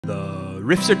The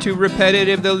riffs are too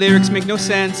repetitive, the lyrics make no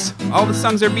sense. All the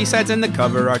songs are B-sides and the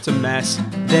cover art's a mess.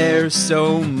 There's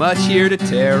so much here to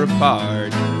tear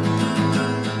apart.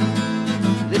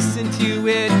 Listen to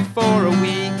it for a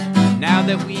week, now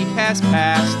that week has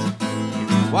passed.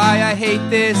 It's Why I Hate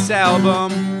This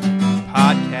Album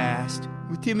podcast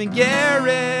with Tim and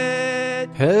Garrett.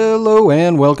 Hello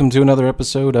and welcome to another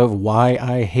episode of Why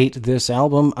I Hate This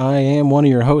Album. I am one of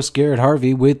your hosts, Garrett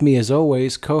Harvey. With me as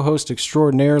always, co-host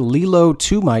extraordinaire, Lilo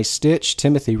to my Stitch,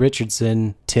 Timothy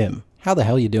Richardson. Tim, how the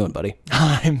hell you doing, buddy?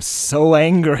 I'm so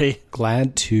angry.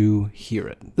 Glad to hear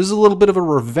it. This is a little bit of a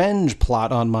revenge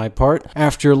plot on my part.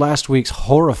 After last week's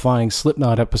horrifying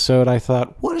Slipknot episode, I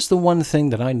thought, what is the one thing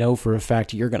that I know for a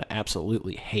fact you're going to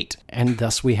absolutely hate? And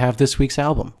thus we have this week's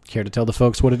album. Care to tell the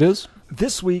folks what it is?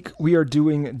 This week, we are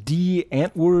doing Die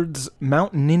Antwoord's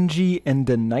Mount Ninji and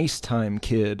the Nice Time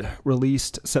Kid,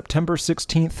 released September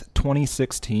 16th,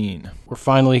 2016. We're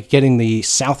finally getting the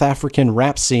South African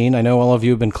rap scene. I know all of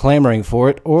you have been clamoring for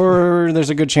it, or there's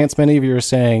a good chance many of you are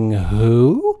saying,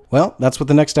 who? Well, that's what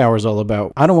the next hour is all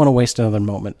about. I don't want to waste another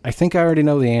moment. I think I already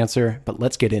know the answer, but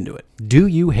let's get into it. Do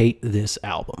you hate this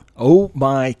album? Oh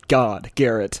my God,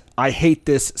 Garrett. I hate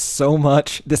this so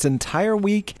much. This entire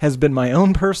week has been my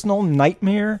own personal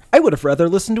nightmare. I would have rather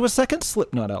listened to a second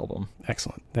Slipknot album.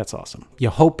 Excellent. That's awesome. You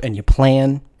hope and you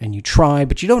plan and you try,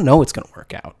 but you don't know it's going to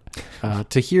work out.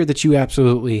 To hear that you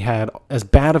absolutely had as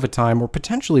bad of a time or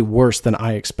potentially worse than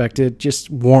I expected just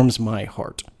warms my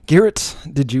heart. Garrett,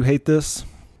 did you hate this?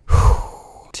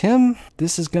 Tim,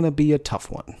 this is going to be a tough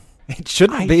one. It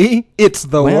shouldn't be. It's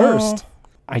the worst.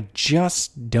 I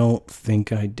just don't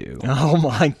think I do. Oh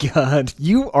my God.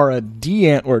 You are a Die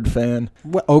Antwoord fan.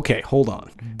 Well, okay, hold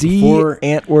on. Die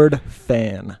Antwoord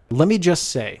fan. Let me just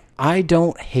say, I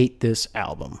don't hate this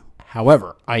album.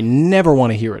 However, I never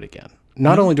want to hear it again.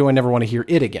 Not only do I never want to hear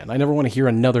it again, I never want to hear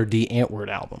another Die Antwoord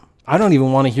album. I don't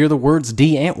even want to hear the words Die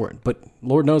Antwoord, but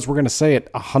Lord knows we're going to say it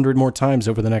 100 more times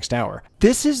over the next hour.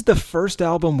 This is the first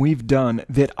album we've done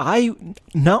that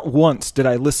not once did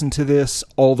I listen to this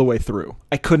all the way through.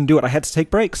 I couldn't do it. I had to take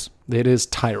breaks. It is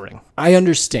tiring. I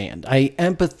understand. I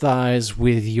empathize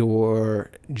with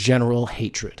your general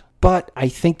hatred, but I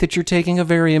think that you're taking a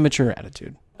very immature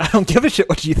attitude. I don't give a shit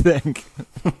what you think.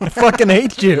 I fucking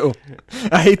hate you.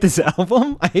 I hate this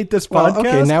album. I hate this podcast.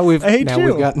 Okay, now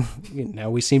now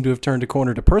we seem to have turned a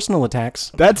corner to personal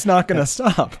attacks. That's not going to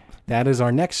stop. That is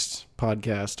our next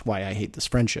podcast, Why I Hate This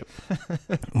Friendship.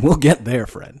 We'll get there,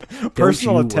 friend.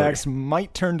 Personal attacks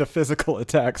might turn to physical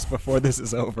attacks before this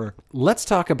is over. Let's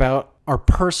talk about our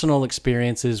personal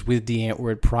experiences with Die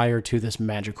Antwoord prior to this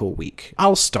magical week.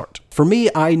 I'll start. For me,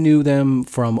 I knew them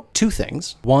from two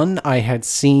things. One, I had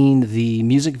seen the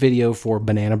music video for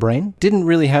Banana Brain. Didn't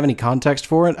really have any context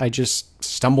for it. I just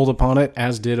stumbled upon it,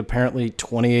 as did apparently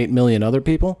 28 million other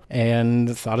people,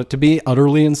 and thought it to be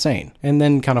utterly insane, and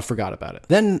then kind of forgot about it.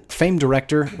 Then famed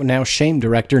director, now shamed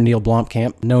director, Neil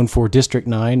Blomkamp, known for District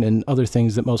 9 and other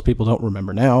things that most people don't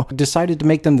remember now, decided to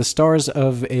make them the stars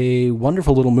of a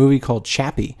wonderful little movie called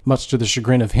Chappie. Much to the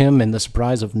chagrin of him and the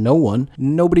surprise of no one,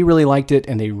 nobody really liked it,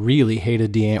 and they really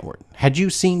hated Die Antwoord. Had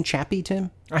you seen Chappie, Tim?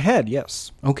 I had,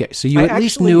 yes. Okay, so you at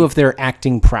least knew of their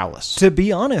acting prowess. To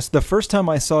be honest, the first time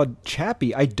I saw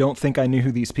Chappie, I don't think I knew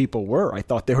who these people were. I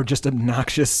thought they were just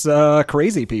obnoxious,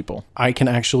 crazy people. I can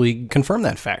actually confirm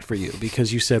that fact for you,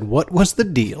 because you said, what was the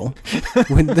deal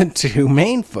with the two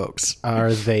main folks?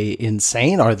 Are they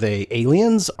insane? Are they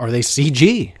aliens? Are they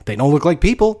CG? They don't look like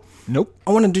people. Nope.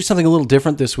 I want to do something a little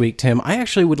different this week, Tim. I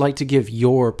actually would like to give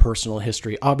your personal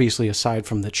history, obviously aside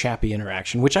from the Chappie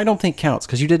interaction, which I don't think counts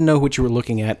because you didn't know what you were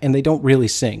looking at and they don't really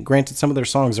sing. Granted, some of their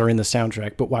songs are in the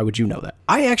soundtrack, but why would you know that?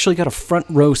 I actually got a front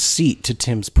row seat to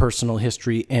Tim's personal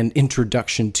history and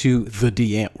introduction to the Die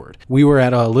Antwoord. We were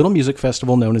at a little music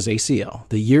festival known as ACL.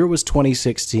 The year was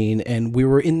 2016, and we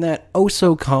were in that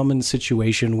oh-so-common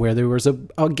situation where there was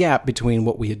a gap between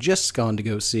what we had just gone to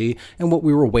go see and what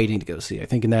we were waiting to go see. I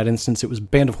think in that instance, it was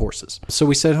Band of Horses. So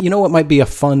we said, you know what might be a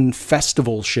fun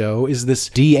festival show is this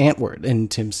Die Antwoord.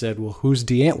 And Tim said, well, who's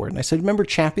Die Antwoord? And I said, remember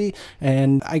Chappie?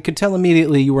 And I could tell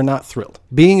immediately you were not thrilled.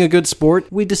 Being a good sport,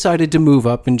 we decided to move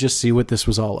up and just see what this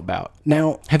was all about.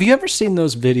 Now, have you ever seen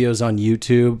those videos on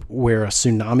YouTube where a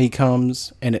tsunami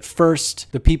comes and at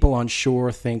first the people on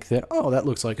shore think that, oh, that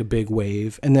looks like a big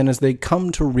wave. And then as they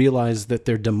come to realize that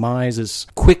their demise is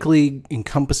quickly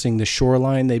encompassing the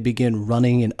shoreline, they begin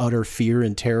running in utter fear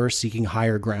and terror, seeking taking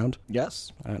higher ground.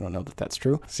 Yes. I don't know that that's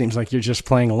true. Seems like you're just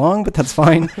playing along, but that's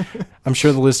fine. I'm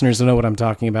sure the listeners know what I'm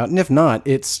talking about. And if not,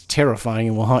 it's terrifying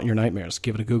and will haunt your nightmares.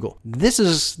 Give it a Google. This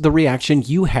is the reaction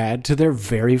you had to their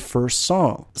very first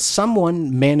song.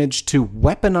 Someone managed to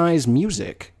weaponize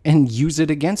music and use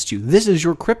it against you. This is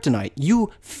your kryptonite.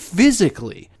 You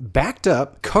physically backed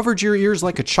up, covered your ears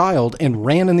like a child, and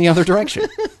ran in the other direction.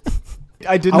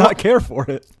 I did not care for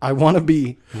it. I want to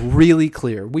be really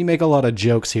clear. We make a lot of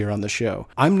jokes here on the show.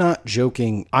 I'm not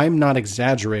joking. I'm not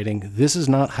exaggerating. This is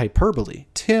not hyperbole.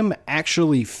 Tim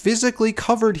actually physically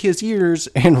covered his ears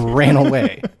and ran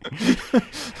away.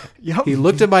 Yep. He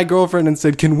looked at my girlfriend and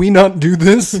said, "Can we not do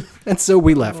this?" And so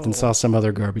we left and saw some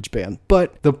other garbage band.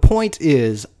 But the point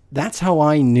is, that's how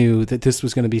I knew that this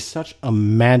was going to be such a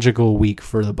magical week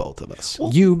for the both of us.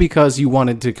 Well, you because you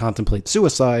wanted to contemplate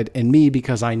suicide, and me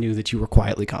because I knew that you were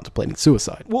quietly contemplating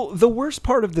suicide. Well, the worst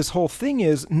part of this whole thing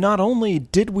is not only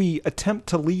did we attempt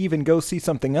to leave and go see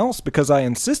something else because I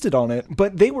insisted on it,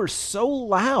 but they were so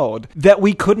loud that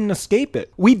we couldn't escape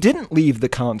it. We didn't leave the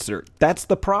concert. That's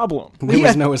the problem. There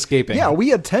was no escaping. Yeah,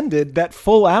 we attended that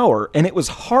full hour, and it was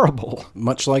horrible.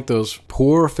 Much like those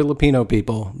poor Filipino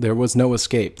people, there was no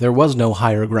escape. There was no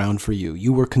higher ground for you.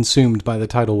 You were consumed by the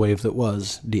tidal wave that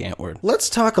was Die Antwoord. Let's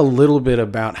talk a little bit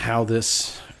about how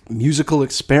this musical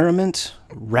experiment,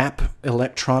 rap,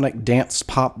 electronic, dance,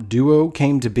 pop duo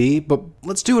came to be, but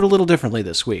let's do it a little differently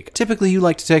this week. Typically, you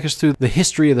like to take us through the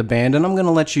history of the band, and I'm going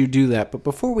to let you do that, but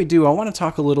before we do, I want to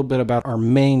talk a little bit about our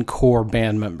main core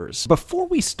band members. Before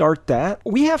we start that,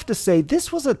 we have to say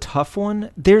this was a tough one.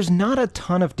 There's not a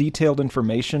ton of detailed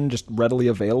information just readily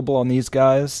available on these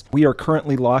guys. We are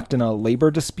currently locked in a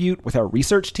labor dispute with our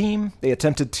research team. They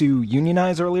attempted to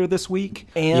unionize earlier this week,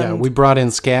 and yeah, we brought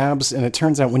in scabs, and it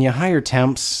turns out when you hire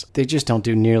temps, they just don't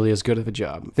do nearly as good of a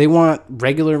job. They want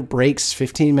regular breaks,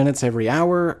 15 minutes every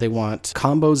hour. They want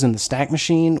combos in the stack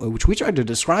machine, which we tried to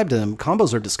describe to them.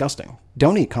 Combos are disgusting.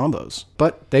 Don't eat combos.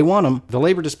 But they want them. The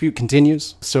labor dispute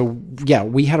continues. So yeah,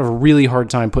 we had a really hard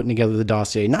time putting together the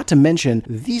dossier. Not to mention,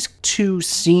 these two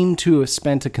seem to have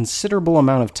spent a considerable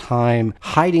amount of time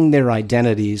hiding their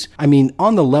identities. I mean,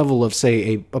 on the level of,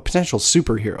 say, a potential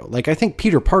superhero. Like, I think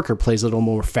Peter Parker plays a little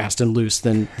more fast and loose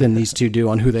than these two do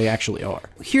on who they actually are.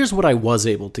 Here's what I was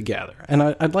able to gather. And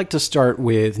I'd like to start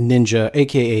with Ninja,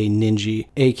 aka Ninji,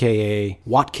 aka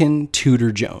Watkin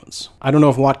Tudor Jones. I don't know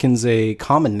if Watkin's a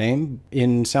common name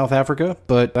in South Africa,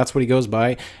 but that's what he goes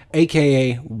by,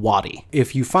 aka Waddy.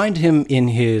 If you find him in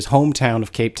his hometown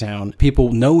of Cape Town,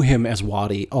 people know him as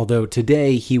Waddy, although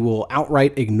today he will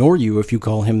outright ignore you if you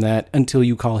call him that until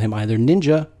you call him either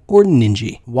Ninja or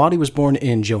Ninji. Waddy was born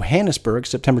in Johannesburg,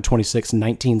 September 26,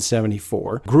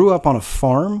 1974. Grew up on a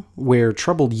farm where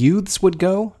troubled youths would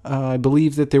go. I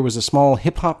believe that there was a small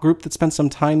hip-hop group that spent some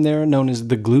time there known as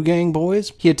the Glue Gang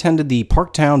Boys. He attended the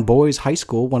Parktown Boys High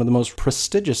School, one of the most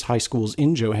prestigious high schools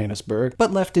in Johannesburg,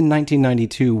 but left in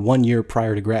 1992, 1 year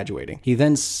prior to graduating. He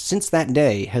then, since that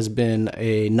day, has been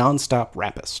a non-stop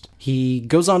rappist. He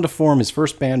goes on to form his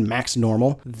first band, Max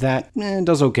Normal, that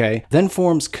does okay, then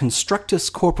forms Constructus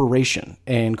Corporation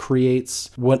and creates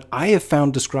what I have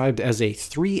found described as a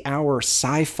 3-hour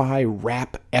sci-fi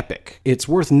rap epic. It's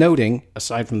worth noting,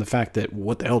 aside from the fact that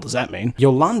what the hell does that mean,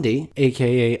 Yolandi,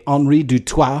 aka Henri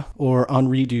Dutoit, or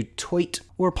Henri Dutoit,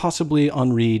 or possibly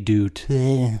Henri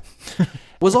Dutoit,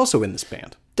 was also in this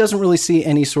band. Doesn't really see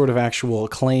any sort of actual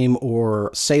acclaim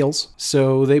or sales,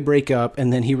 so they break up,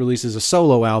 and then he releases a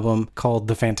solo album called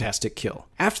The Fantastic Kill.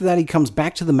 After that, he comes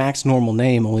back to the Max Normal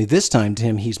name, only this time,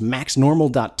 Tim, he's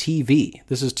MaxNormal.tv.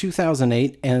 This is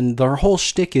 2008, and their whole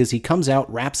shtick is he comes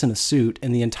out, raps in a suit,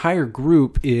 and the entire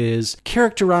group is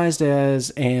characterized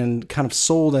as and kind of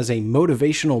sold as a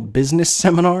motivational business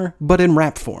seminar, but in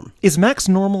rap form. Is Max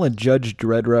Normal a Judge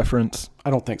Dredd reference? I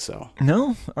don't think so.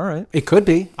 No? All right. It could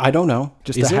be. I don't know.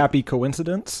 Just a happy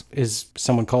coincidence? Is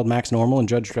someone called Max Normal and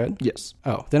Judge Dredd? Yes.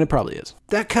 Oh, then it probably is.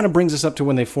 That kind of brings us up to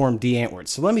when they formed Die Antwoord.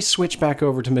 So let me switch back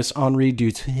over to Miss Henri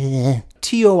Dutoit.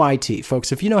 T-O-I-T.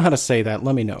 Folks, if you know how to say that,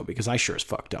 let me know, because I sure as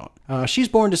fuck don't. She's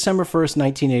born December 1st,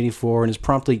 1984, and is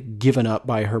promptly given up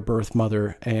by her birth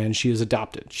mother, and she is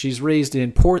adopted. She's raised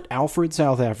in Port Alfred,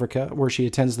 South Africa, where she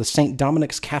attends the St.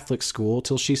 Dominic's Catholic School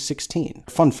till she's 16.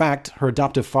 Fun fact, her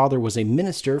adoptive father was a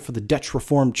minister for the Dutch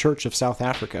Reformed Church of South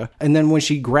Africa, and then when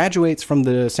she graduates from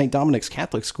the St. Dominic's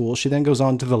Catholic School, she then goes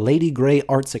on to the Lady Grey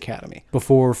Arts Academy,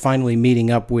 before finally meeting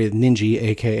up with Ninji,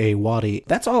 aka Waddy.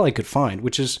 That's all I could find,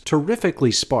 which is terrifically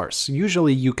sparse.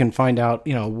 Usually you can find out,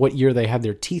 what year they had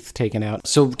their teeth taken out.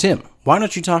 So, Tim, why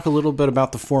don't you talk a little bit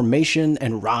about the formation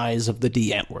and rise of the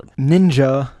Die Antwoord?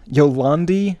 Ninja,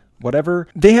 Yolandi, whatever.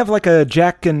 They have like a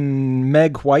Jack and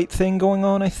Meg White thing going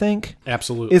on, I think.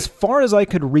 Absolutely. As far as I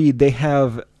could read, they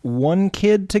have one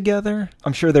kid together.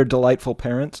 I'm sure they're delightful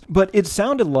parents, but it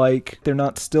sounded like they're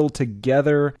not still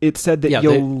together. It said that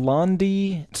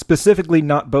Yolandi, specifically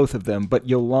not both of them, but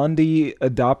Yolandi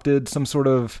adopted some sort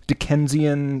of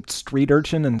Dickensian street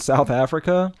urchin in South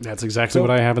Africa. That's exactly what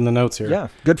I have in the notes here. Yeah,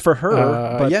 good for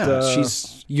her.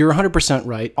 You're 100%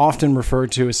 right. Often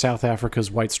referred to as South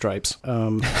Africa's White Stripes.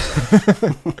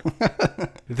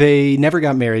 They never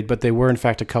got married, but they were in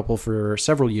fact a couple for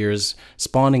several years,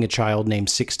 spawning a child named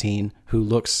 16, who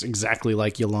looks exactly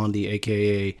like Yolandi,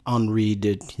 a.k.a. Henri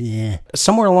de...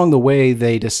 Somewhere along the way,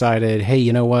 they decided, hey,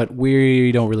 you know what?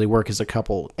 We don't really work as a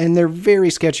couple. And they're very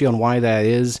sketchy on why that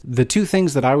is. The two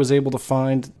things that I was able to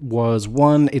find was,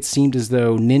 one, it seemed as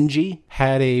though Ninji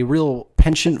had a real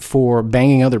penchant for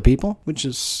banging other people, which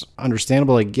is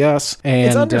understandable, I guess. And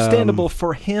it's understandable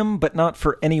for him, but not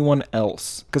for anyone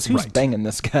else. Because who's banging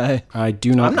this guy? I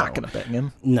do not I'm know. not going to bang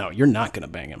him. No, you're not going to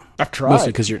bang him. I've tried.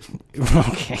 Mostly because you're...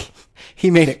 Okay.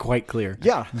 He made it quite clear.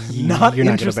 Yeah. Not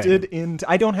interested in...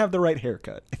 I don't have the right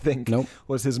haircut, I think,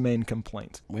 was his main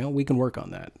complaint. Well, we can work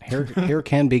on that. Hair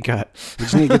can be cut. We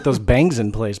just need to get those bangs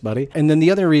in place, buddy. And then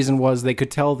the other reason was they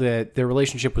could tell that their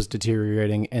relationship was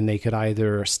deteriorating, and they could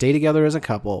either stay together as a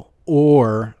couple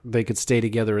or they could stay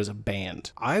together as a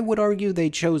band. I would argue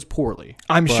they chose poorly.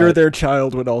 I'm sure their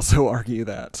child would also argue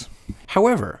that.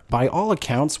 However, by all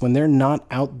accounts, when they're not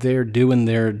out there doing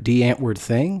their Die Antwoord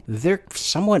thing, they're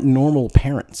somewhat normal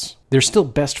parents. They're still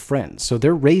best friends, so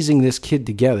they're raising this kid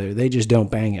together. They just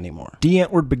don't bang anymore. Die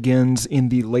Antwoord begins in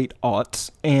the late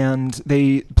aughts, and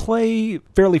they play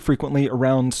fairly frequently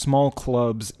around small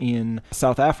clubs in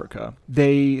South Africa.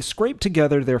 They scraped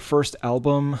together their first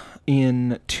album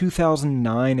in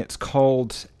 2009. It's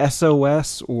called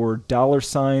SOS, or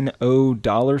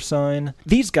 $O$.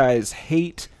 These guys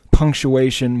hate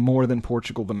punctuation more than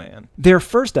Portugal the Man. Their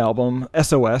first album,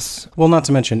 SOS... Well, not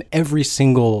to mention, every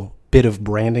single bit of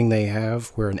branding they have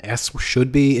where an S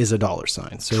should be is a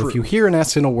 $. So if you hear an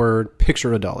S in a word,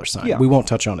 picture a $. Yeah. We won't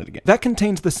touch on it again. That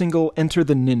contains the single Enter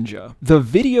the Ninja. The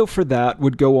video for that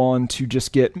would go on to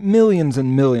just get millions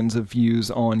and millions of views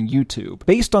on YouTube.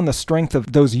 Based on the strength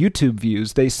of those YouTube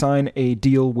views, they sign a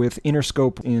deal with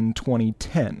Interscope in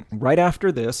 2010. Right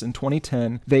after this, in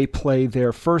 2010, they play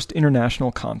their first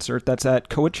international concert. That's at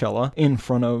Coachella in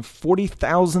front of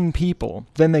 40,000 people.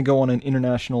 Then they go on an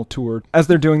international tour. As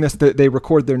they're doing this, they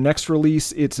record their next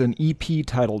release. It's an EP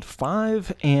titled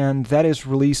 5, and that is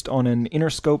released on an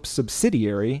Interscope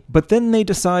subsidiary. But then they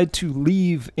decide to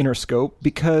leave Interscope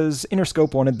because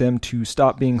Interscope wanted them to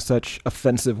stop being such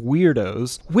offensive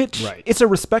weirdos, which it's a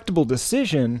respectable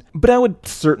decision, but I would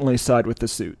certainly side with the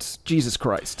suits. Jesus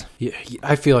Christ. Yeah,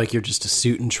 I feel like you're just a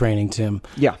suit in training, Tim.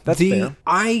 Yeah, that's fair.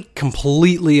 I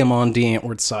completely am on Die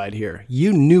Antwoord's side here.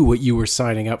 You knew what you were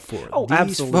signing up for. Oh, These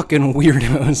absolutely. fucking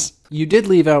weirdos. You did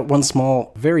leave out one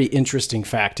small, very interesting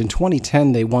fact. In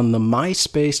 2010, they won the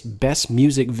MySpace Best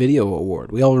Music Video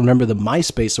Award. We all remember the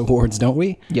MySpace Awards, don't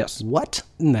we? Yes. What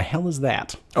in the hell is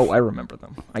that? Oh, I remember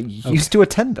them. I used to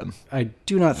attend them. I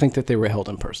do not think that they were held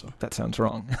in person. That sounds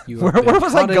wrong. Where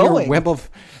was I going?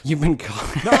 You've been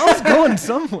caught. No, I was going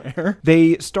somewhere.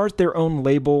 They start their own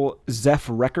label, Zeph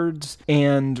Records,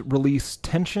 and release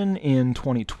Tension in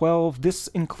 2012. This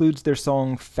includes their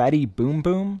song Fatty Boom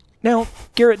Boom. Now,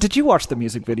 Garrett, did you watch the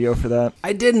music video for that?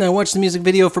 I didn't. I watched the music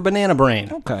video for Banana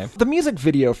Brain. Okay. The music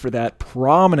video for that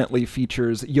prominently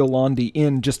features Yolandi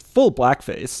in just full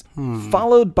blackface,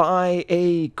 followed by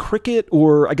a cricket,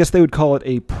 or I guess they would call it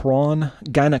a prawn,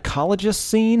 gynecologist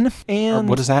scene. And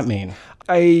what does that mean?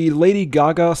 A Lady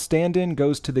Gaga stand-in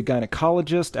goes to the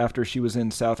gynecologist after she was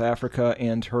in South Africa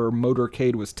and her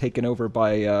motorcade was taken over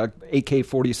by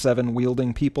AK-47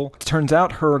 wielding people. Turns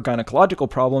out her gynecological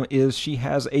problem is she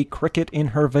has a cricket in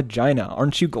her vagina.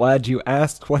 Aren't you glad you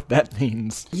asked what that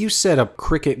means? You said a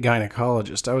cricket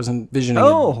gynecologist. I was envisioning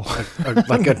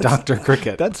like a Dr.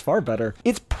 Cricket. That's far better.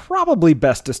 It's probably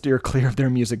best to steer clear of their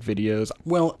music videos.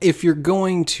 Well, if you're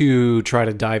going to try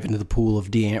to dive into the pool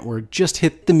of Die Antwoord, just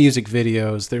hit the music videos.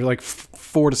 They're like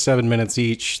 4 to 7 minutes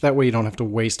each. That way you don't have to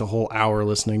waste a whole hour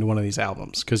listening to one of these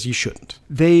albums, because you shouldn't.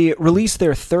 They released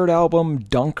their third album,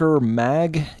 Donker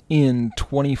Mag, in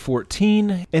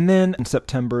 2014. And then in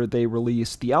September, they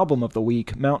released the album of the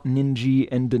week, Mount Ninji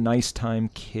and the Nice Time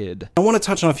Kid. I want to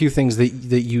touch on a few things that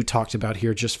you talked about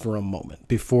here just for a moment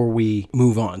before we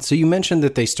move on. So you mentioned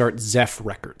that they start Zeph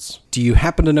Records. Do you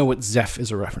happen to know what Zeph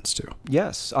is a reference to?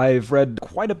 Yes, I've read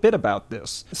quite a bit about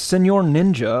this. Senor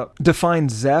Ninja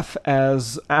defines Zeph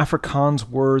as Afrikaans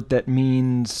word that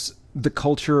means the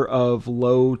culture of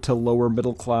low to lower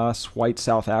middle class white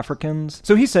South Africans.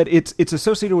 So he said it's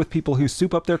associated with people who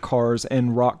soup up their cars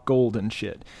and rock gold and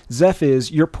shit. Zef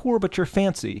is, you're poor but you're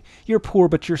fancy. You're poor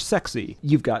but you're sexy.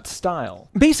 You've got style.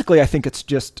 Basically, I think it's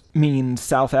just mean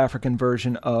South African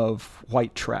version of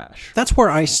white trash. That's where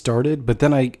I started, but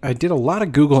then I did a lot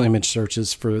of Google image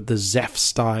searches for the Zef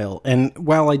style. And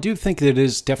while I do think that it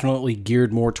is definitely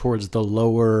geared more towards the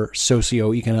lower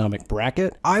socioeconomic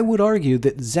bracket, I would argue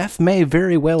that Zef may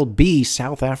very well be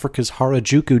South Africa's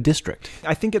Harajuku district.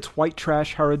 I think it's white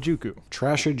trash Harajuku.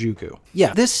 Trashajuku.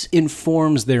 Yeah, this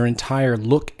informs their entire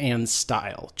look and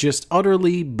style. Just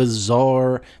utterly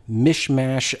bizarre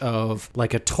mishmash of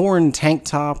like a torn tank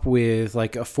top with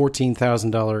like a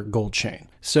 $14,000 gold chain.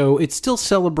 So it still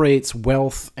celebrates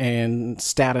wealth and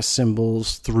status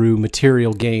symbols through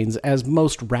material gains, as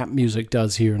most rap music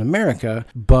does here in America,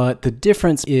 but the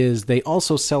difference is they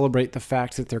also celebrate the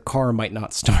fact that their car might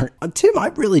not start. Tim, I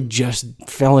really just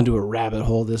fell into a rabbit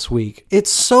hole this week.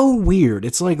 It's so weird.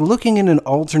 It's like looking in an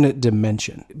alternate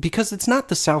dimension, because it's not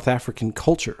the South African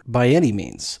culture by any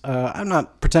means. I'm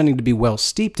not pretending to be well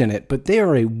steeped in it, but they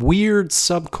are a weird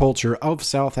subculture of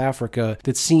South Africa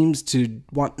that seems to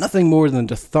want nothing more than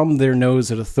to thumb their nose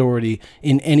at authority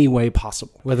in any way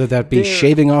possible, whether that be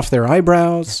shaving off their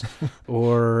eyebrows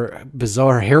or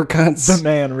bizarre haircuts. The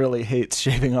man really hates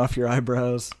shaving off your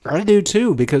eyebrows. I do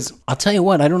too, because I'll tell you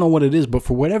what, I don't know what it is, but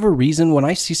for whatever reason, when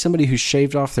I see somebody who's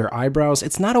shaved off their eyebrows,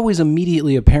 it's not always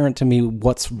immediately apparent to me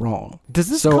what's wrong. Does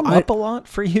this come up a lot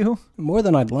for you? More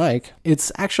than I'd like.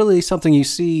 It's actually something you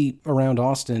see around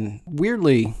Austin,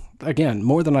 weirdly. Again,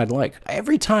 more than I'd like.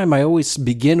 Every time I always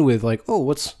begin with like, oh,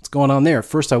 what's going on there?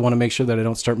 First, I want to make sure that I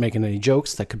don't start making any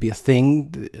jokes. That could be a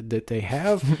thing that they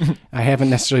have. I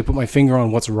haven't necessarily put my finger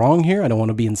on what's wrong here. I don't want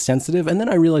to be insensitive. And then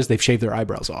I realize they've shaved their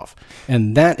eyebrows off.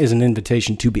 And that is an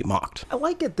invitation to be mocked. I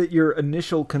like it that your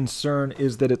initial concern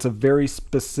is that it's a very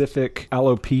specific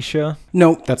alopecia.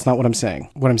 No, that's not what I'm saying.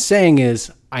 What I'm saying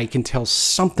is I can tell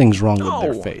something's wrong with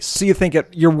their face. So you think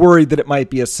you're worried that it might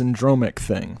be a syndromic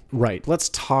thing. Right. Let's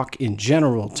talk in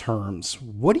general terms.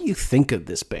 What do you think of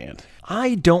this band?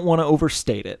 I don't want to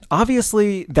overstate it.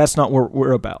 Obviously, that's not what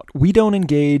we're about. We don't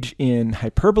engage in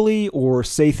hyperbole or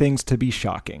say things to be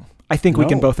shocking. I think we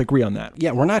can both agree on that.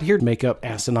 Yeah, we're not here to make up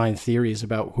asinine theories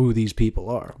about who these people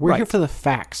are. We're here for the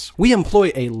facts. We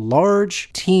employ a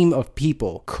large team of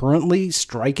people currently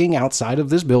striking outside of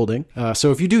this building.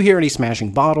 So if you do hear any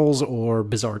smashing bottles or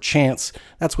bizarre chants,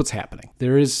 that's what's happening.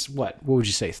 There is, what would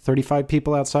you say, 35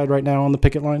 people outside right now on the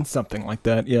picket line? Something like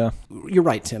that, yeah. You're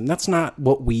right, Tim. That's not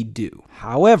what we do.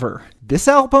 However, this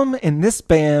album and this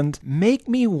band make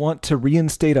me want to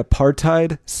reinstate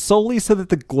apartheid solely so that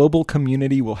the global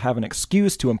community will have an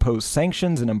excuse to impose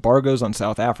sanctions and embargoes on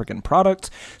South African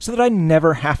products so that I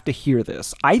never have to hear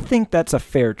this. I think that's a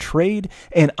fair trade,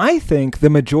 and I think the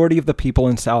majority of the people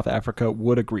in South Africa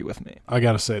would agree with me. I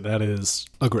gotta say, that is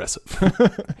aggressive.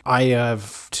 I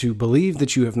have to believe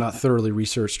that you have not thoroughly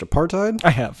researched apartheid.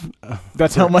 I have.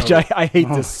 That's how much I hate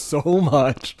this so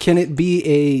much. Can it be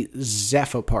a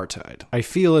Zef apartheid? I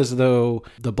feel as though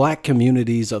the black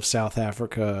communities of South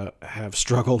Africa have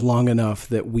struggled long enough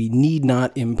that we need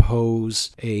not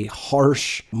impose a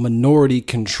harsh,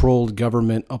 minority-controlled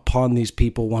government upon these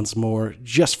people once more,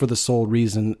 just for the sole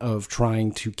reason of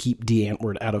trying to keep Die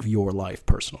Antwoord out of your life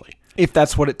personally. If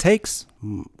that's what it takes.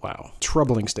 Wow.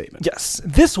 Troubling statement. Yes.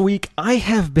 This week, I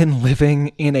have been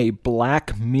living in a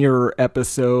Black Mirror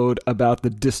episode about the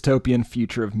dystopian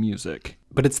future of music.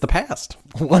 But it's the past.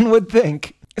 One would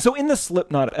think. So in the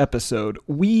Slipknot episode,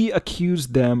 we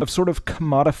accused them of sort of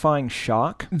commodifying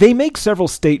shock. They make several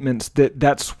statements that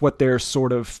that's what they're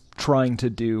sort of trying to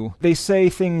do. They say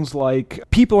things like,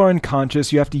 people are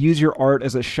unconscious, you have to use your art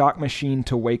as a shock machine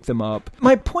to wake them up.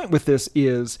 My point with this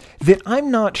is that I'm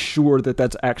not sure that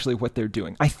that's actually what they're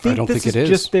doing. I think this is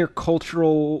just their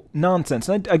cultural nonsense.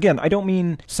 And again, I don't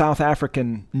mean South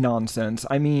African nonsense.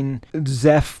 I mean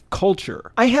Zef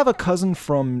culture. I have a cousin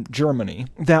from Germany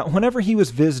that whenever he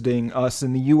was visiting us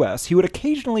in the US, he would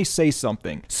occasionally say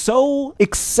something so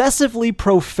excessively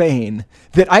profane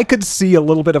that I could see a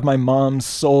little bit of my mom's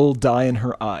soul die in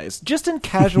her eyes, just in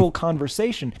casual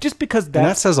conversation, just because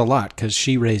that says a lot, because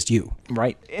she raised you.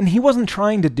 Right. And he wasn't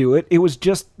trying to do it. It was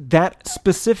just that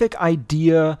specific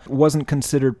idea wasn't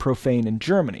considered profane in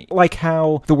Germany. Like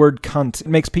how the word cunt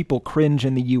makes people cringe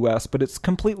in the US, but it's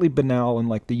completely banal in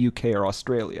like the UK or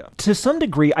Australia. To some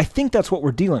degree, I think that's what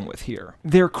we're dealing with here.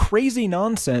 They're crazy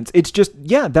nonsense. It's just,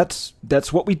 yeah, that's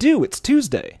what we do. It's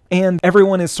Tuesday. And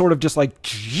everyone is sort of just like,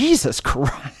 Jesus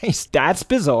Christ, that's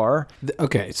bizarre.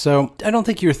 Okay, so I don't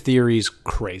think your theory's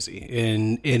crazy,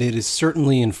 and it is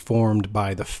certainly informed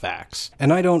by the facts.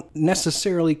 And I don't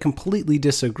necessarily completely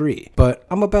disagree, but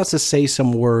I'm about to say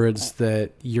some words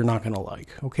that you're not going to like,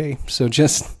 okay? So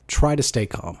just try to stay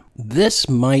calm. This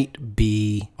might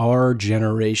be our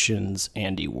generation's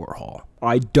Andy Warhol.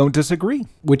 I don't disagree.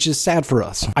 Which is sad for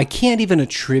us. I can't even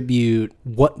attribute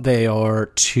what they are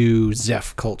to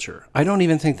Zeph culture. I don't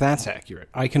even think that's accurate.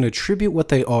 I can attribute what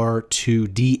they are to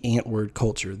Die Antwoord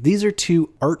culture. These are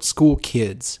two art school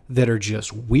kids that are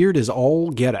just weird as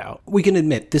all get out. We can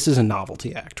admit this is a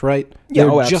novelty act, right? Yeah,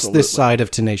 they're just this side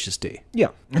of Tenacious D. Yeah,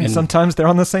 and sometimes they're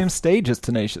on the same stage as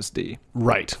Tenacious D.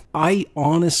 Right. I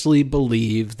honestly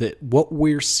believe that what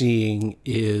we're seeing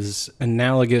is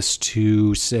analogous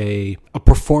to, say, a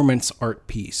performance art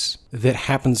piece that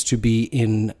happens to be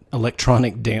in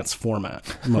electronic dance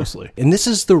format, mostly. And this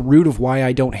is the root of why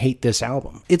I don't hate this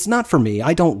album. It's not for me.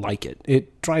 I don't like it.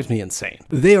 It drives me insane.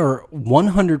 They are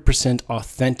 100%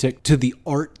 authentic to the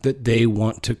art that they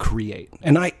want to create.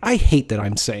 And I hate that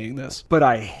I'm saying this. But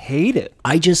I hate it.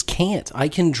 I just can't. I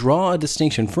can draw a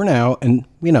distinction for now, and,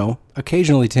 you know,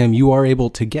 occasionally, Tim, you are able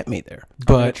to get me there.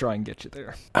 But I'm going to try and get you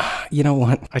there. You know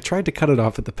what? I tried to cut it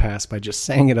off at the pass by just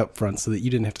saying it up front so that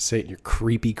you didn't have to say it in your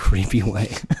creepy way.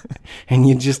 And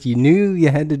you knew you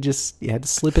had to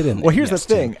slip it in there. Well, here's the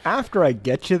thing. Tim. After I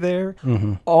get you there,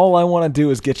 all I want to do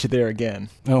is get you there again.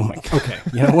 Oh my. Okay.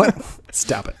 You know what?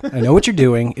 Stop it. I know what you're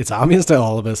doing. It's obvious to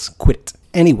all of us. Quit it.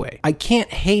 Anyway, I can't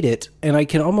hate it, and I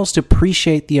can almost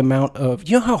appreciate the amount of...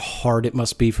 You know how hard it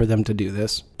must be for them to do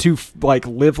this? To,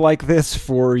 live like this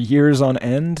for years on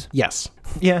end? Yes.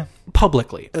 Yeah.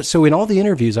 Publicly. So in all the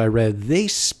interviews I read, they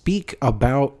speak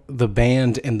about the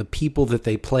band and the people that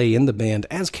they play in the band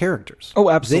as characters. Oh,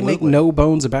 absolutely. They make no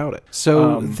bones about it.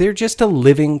 So they're just a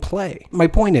living play. My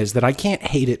point is that I can't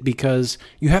hate it because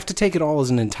you have to take it all as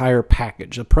an entire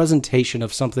package, a presentation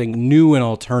of something new and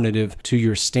alternative to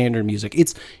your standard music.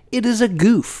 It is a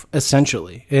goof,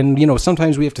 essentially. And, you know,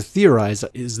 sometimes we have to theorize,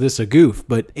 is this a goof?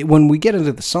 But when we get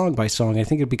into the song by song, I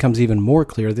think it becomes even more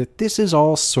clear that this is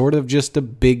all sort of just a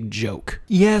big joke.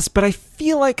 Yes, but I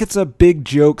feel like it's a big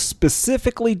joke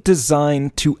specifically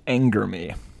designed to anger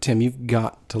me. Tim, you've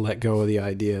got to let go of the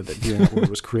idea that Die Antwoord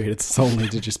was created solely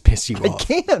to just piss you off. I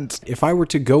can't. If I were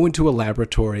to go into a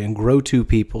laboratory and grow two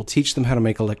people, teach them how to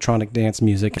make electronic dance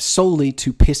music solely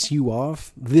to piss you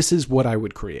off, this is what I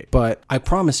would create. But I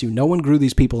promise you, no one grew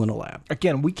these people in a lab.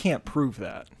 Again, we can't prove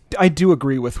that. I do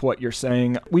agree with what you're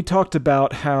saying. We talked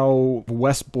about how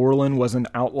Wes Borland was an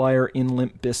outlier in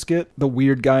Limp Bizkit, the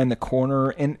weird guy in the corner,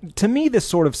 and to me this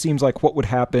sort of seems like what would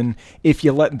happen if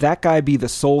you let that guy be the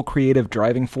sole creative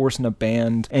driving force in a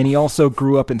band, and he also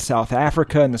grew up in South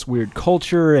Africa in this weird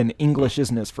culture, and English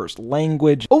isn't his first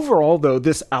language. Overall, though,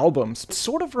 this album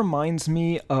sort of reminds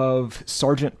me of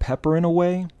Sgt. Pepper in a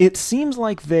way. It seems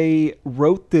like they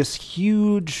wrote this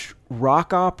huge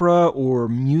rock opera or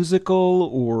musical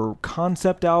or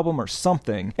concept album or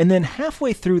something, and then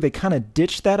halfway through they kind of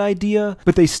ditched that idea,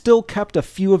 but they still kept a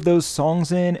few of those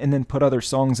songs in and then put other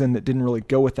songs in that didn't really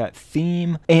go with that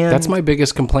theme. And that's my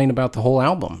biggest complaint about the whole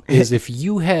album, is if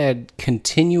you had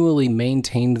continually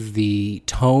maintained the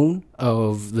tone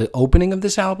of the opening of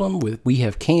this album with We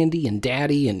Have Candy and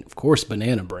Daddy and of course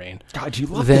Banana Brain. God, you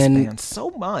love this band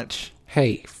so much.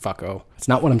 Hey, fucko. That's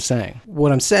not what I'm saying.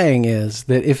 What I'm saying is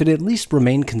that if it at least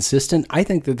remained consistent, I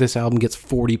think that this album gets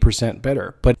 40%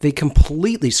 better. But they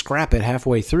completely scrap it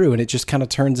halfway through, and it just kind of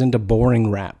turns into boring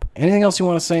rap. Anything else you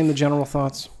want to say in the general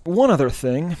thoughts? One other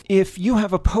thing. If you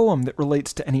have a poem that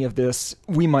relates to any of this,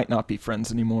 we might not be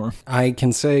friends anymore. I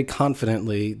can say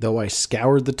confidently, though I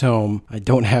scoured the tome, I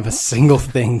don't have a single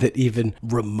thing that even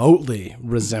remotely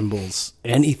resembles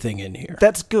anything in here.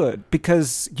 That's good,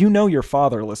 because you know your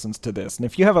father listens to this, and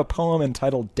if you have a poem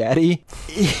entitled Daddy,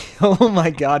 oh my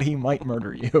God, he might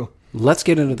murder you. Let's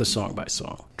get into the song by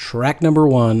song. Track number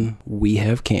 1, We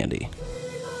Have Candy.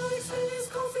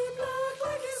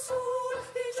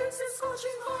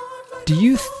 Do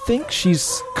you think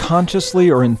she's consciously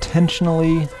or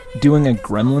intentionally doing a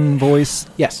gremlin voice?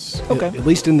 Yes. Okay. At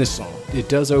least in this song. It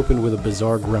does open with a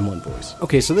bizarre gremlin voice.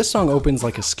 Okay, so this song opens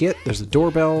like a skit. There's a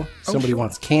doorbell. Somebody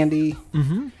wants candy.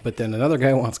 But then another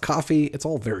guy wants coffee. It's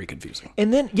all very confusing.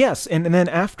 And then, yes, and then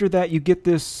after that, you get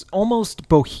this almost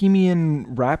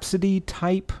Bohemian Rhapsody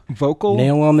type vocal.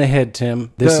 Nail on the head,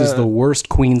 Tim. This is the worst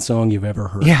Queen song you've ever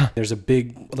heard. Yeah. There's a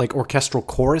big, like, orchestral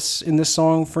chorus in this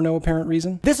song for no apparent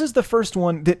reason. This is the first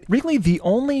one that really the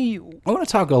only... I want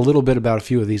to talk a little bit about a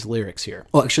few of these lyrics here.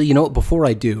 Well, actually, you know what? Before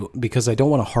I do, because I don't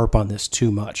want to harp on this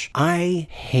too much, I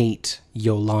hate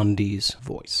Yolandi's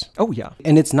voice. Oh, yeah.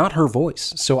 And it's not her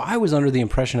voice. So I was under the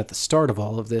impression at the start of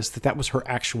all of this that that was her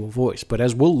actual voice. But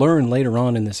as we'll learn later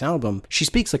on in this album, she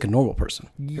speaks like a normal person.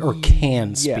 Or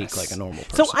can speak like a normal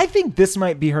person. So I think this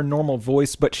might be her normal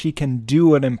voice, but she can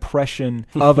do an impression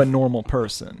of a normal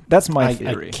person. That's my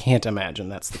theory. I can't imagine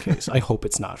that's the case. I hope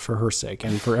it's not, for her sake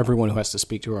and for everyone who has to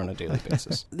speak to her on a daily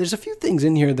basis. There's a few things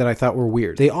in here that I thought were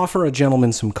weird. They offer a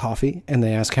gentleman some coffee, and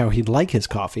they ask how he'd like his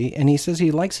coffee, and he says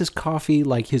he likes his coffee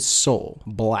like his soul,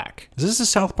 black. Is this a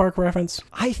South Park reference?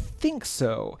 I think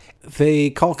so. They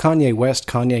call Kanye West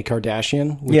Kanye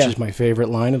Kardashian, which is my favorite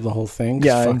line of the whole thing.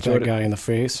 Yeah, fuck that guy in the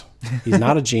face. He's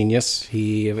not a genius.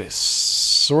 He is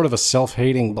sort of a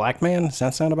self-hating black man. Does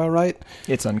that sound about right?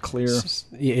 It's unclear.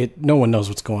 No one knows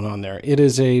what's going on there. It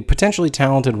is a potentially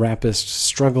talented rapist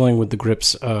struggling with the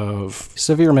grips of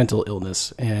severe mental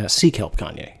illness. Seek help,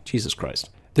 Kanye. Jesus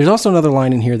Christ. There's also another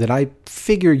line in here that I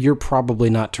figure you're probably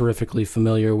not terrifically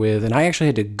familiar with, and I actually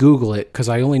had to Google it because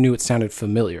I only knew it sounded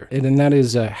familiar. And that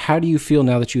is, how do you feel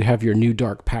now that you have your new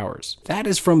dark powers? That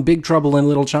is from Big Trouble in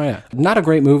Little China. Not a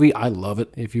great movie. I love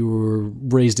it. If you were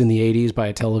raised in the 80s by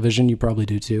a television, you probably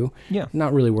do too. Yeah.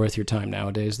 Not really worth your time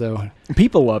nowadays, though.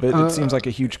 People love it. It seems like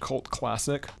a huge cult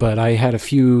classic. But I had a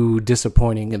few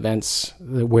disappointing events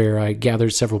where I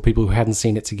gathered several people who hadn't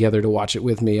seen it together to watch it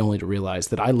with me, only to realize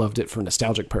that I loved it for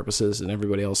nostalgic purposes, and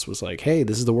everybody else was like, hey,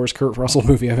 this is the worst Kurt Russell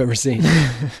movie I've ever seen.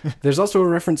 There's also a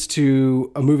reference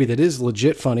to a movie that is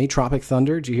legit funny, Tropic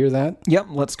Thunder. Did you hear that? Yep,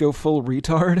 let's go full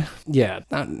retard. Yeah,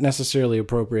 not necessarily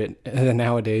appropriate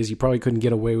nowadays. You probably couldn't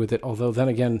get away with it, although then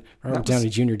again, Robert Downey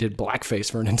Jr. did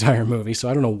blackface for an entire movie, so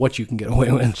I don't know what you can get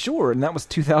away with. Sure, and that was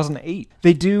 2008.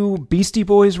 They do Beastie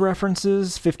Boys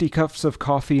references, 50 cups of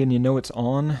coffee and you know it's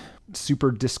on.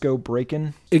 Super disco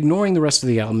breakin'. Ignoring the rest of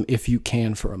the album if you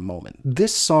can for a moment.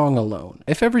 This song alone,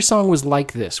 if every song was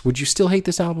like this, would you still hate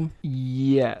this album?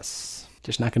 Yes.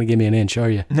 Just not going to give me an inch,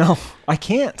 are you? No, I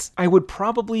can't. I would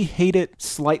probably hate it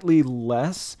slightly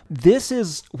less. This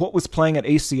is what was playing at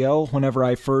ACL whenever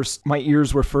my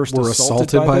ears were first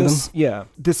assaulted by this. Them? Yeah.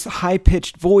 This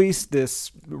high-pitched voice,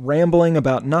 this rambling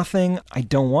about nothing. I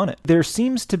don't want it. There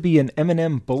seems to be an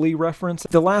Eminem Bully reference.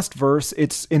 The last verse,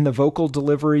 it's in the vocal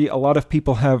delivery. A lot of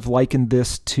people have likened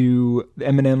this to the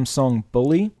Eminem song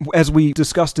Bully. As we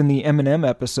discussed in the Eminem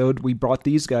episode, we brought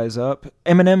these guys up.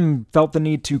 Eminem felt the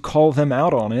need to call them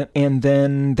out on it, and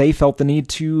then they felt the need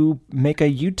to make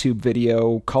a YouTube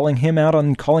video calling him out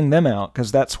on calling them out,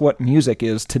 because that's what music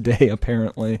is today,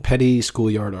 apparently. Petty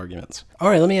schoolyard arguments. All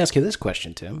right, let me ask you this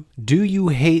question, Tim. Do you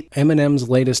hate Eminem's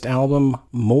latest album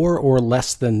more or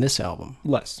less than this album?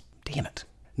 Less. Damn it.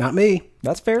 Not me.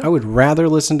 That's fair. I would rather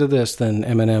listen to this than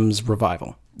Eminem's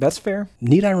Revival. That's fair.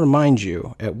 Need I remind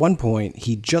you, at one point,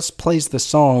 he just plays the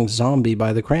song Zombie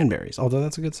by the Cranberries, although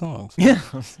that's a good song. So. Yeah,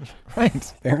 right.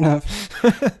 Fair enough.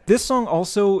 This song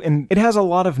also, and it has a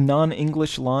lot of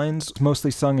non-English lines,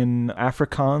 mostly sung in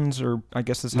Afrikaans, or I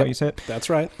guess is how you say it. That's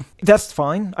right. That's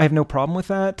fine. I have no problem with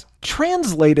that.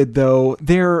 Translated, though,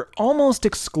 they're almost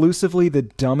exclusively the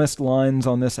dumbest lines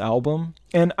on this album.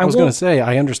 And I was going to say,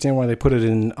 I understand why they put it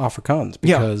in Afrikaans,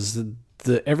 because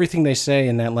everything they say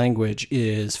in that language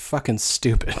is fucking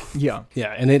stupid. Yeah.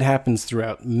 Yeah, and it happens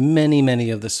throughout many, many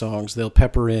of the songs. They'll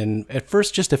pepper in, at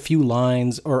first, just a few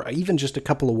lines, or even just a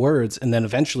couple of words, and then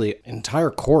eventually, an entire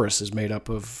chorus is made up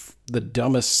of the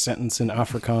dumbest sentence in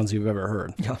Afrikaans you've ever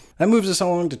heard. Yeah. That moves us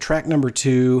along to track number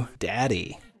 2,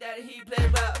 Daddy. Daddy, he play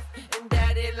rough, and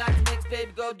Daddy likes to make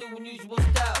baby go do unusual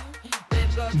stuff.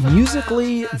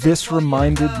 Musically, this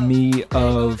reminded me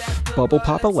of Bubble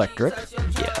Pop Electric.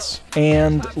 Yes.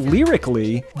 And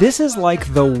lyrically, this is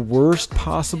like the worst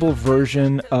possible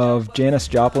version of Janis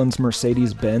Joplin's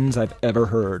Mercedes-Benz I've ever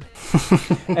heard.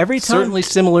 Every time... Certainly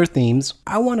similar themes.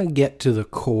 I want to get to the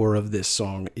core of this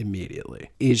song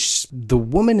immediately. Is the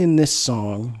woman in this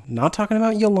song, not talking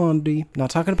about Yolandi,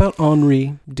 not talking about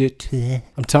Henri,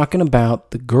 I'm talking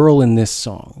about the girl in this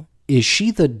song. Is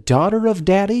she the daughter of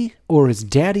Daddy, or is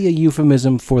daddy a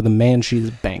euphemism for the man she's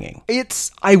banging?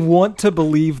 I want to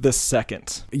believe the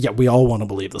second. Yeah, we all want to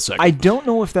believe the second. I don't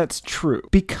know if that's true,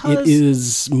 because... It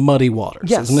is muddy waters,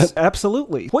 yes, isn't it?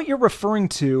 Absolutely. What you're referring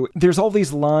to, there's all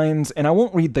these lines, and I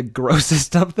won't read the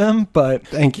grossest of them, but...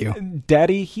 Thank you.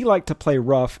 Daddy, he liked to play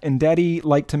rough, and Daddy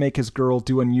liked to make his girl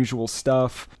do unusual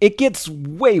stuff. It gets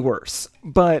way worse.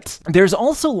 But there's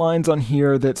also lines on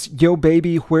here that's, yo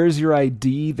baby, where's your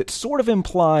ID, that sort of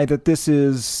imply that this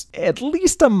is at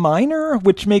least a minor,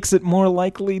 which makes it more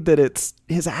likely that it's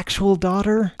his actual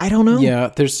daughter. I don't know.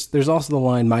 Yeah, there's also the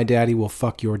line, my daddy will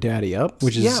fuck your daddy up,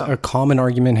 which is a common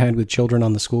argument had with children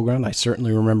on the school ground. I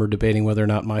certainly remember debating whether or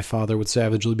not my father would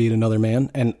savagely beat another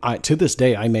man, and to this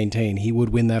day I maintain he would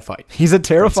win that fight. He's a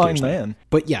terrifying man.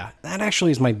 But yeah, that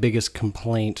actually is my biggest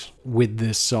complaint with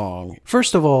this song.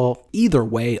 First of all, either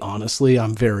way, honestly,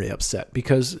 I'm very upset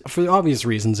because, for the obvious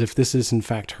reasons, if this is in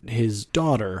fact his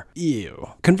daughter, ew.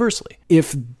 Conversely,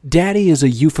 if daddy is a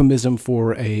euphemism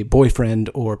for a boyfriend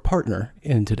or partner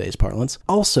in today's parlance,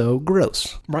 also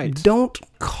gross. Right. Don't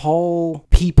call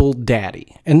people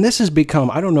daddy. And this has become,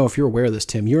 I don't know if you're aware of this,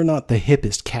 Tim, you're not the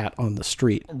hippest cat on the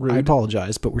street. Rude. I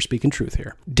apologize, but we're speaking truth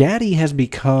here. Daddy has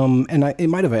become, and it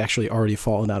might have actually already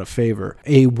fallen out of favor,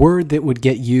 a word that would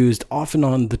get used often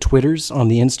on the Twitters, on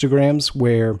the Instagrams,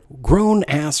 where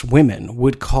grown-ass women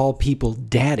would call people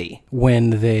daddy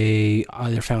when they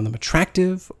either found them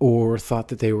attractive or thought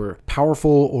that they were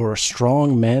powerful or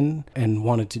strong men and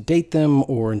wanted to date them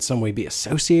or in some way be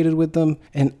associated with them.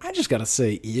 And I just gotta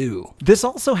say, ew. This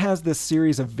also has this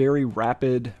series of very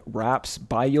rapid raps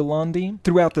by Yolandi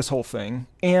throughout this whole thing.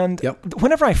 And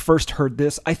whenever I first heard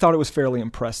this, I thought it was fairly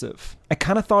impressive. I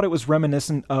kind of thought it was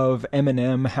reminiscent of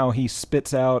Eminem, how he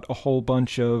spits out a whole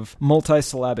bunch of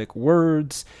multisyllabic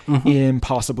words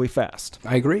impossibly fast.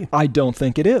 I agree. I don't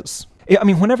think it is. I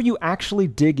mean, whenever you actually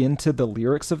dig into the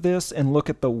lyrics of this and look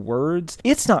at the words,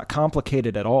 it's not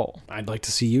complicated at all. I'd like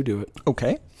to see you do it.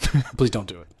 Okay. Please don't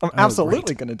do it. I'm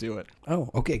absolutely going to do it. Oh,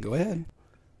 okay, go ahead.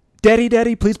 Daddy,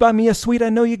 daddy, please buy me a sweet. I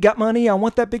know you got money. I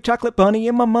want that big chocolate bunny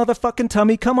in my motherfucking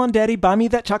tummy. Come on, daddy, buy me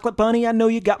that chocolate bunny. I know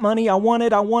you got money. I want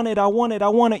it, I want it, I want it, I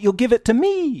want it. You'll give it to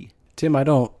me. Tim, I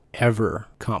don't ever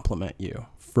compliment you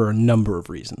for a number of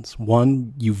reasons.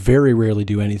 One, you very rarely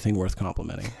do anything worth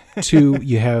complimenting. Two,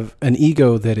 you have an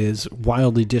ego that is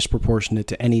wildly disproportionate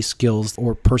to any skills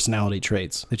or personality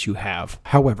traits that you have.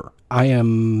 However, I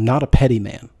am not a petty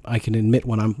man. I can admit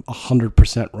when I'm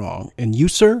 100% wrong. And you,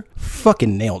 sir,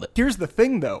 fucking nailed it. Here's the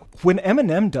thing, though. When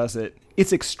Eminem does it,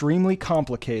 it's extremely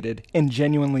complicated and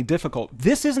genuinely difficult.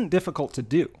 This isn't difficult to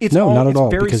do. Not at all,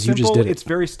 very because simple, you just did it. It's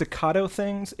very staccato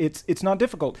things. It's not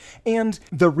difficult. And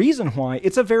the reason why,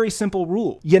 it's a very simple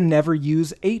rule. You never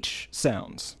use H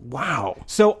sounds. Wow.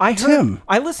 So I Tim.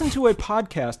 I listened to a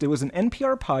podcast. It was an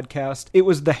NPR podcast. It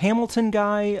was the Hamilton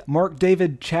guy, Mark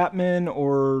David Chapman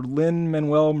or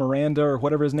Lin-Manuel Miranda or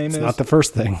whatever his name is. Not the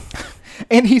first thing.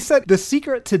 And he said the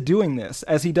secret to doing this,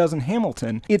 as he does in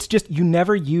Hamilton, it's just you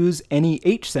never use any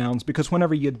H sounds because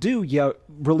whenever you do, you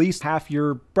release half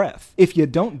your breath. If you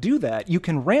don't do that, you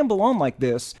can ramble on like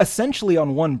this, essentially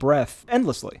on one breath,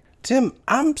 endlessly. Tim,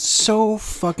 I'm so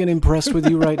fucking impressed with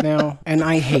you right now, and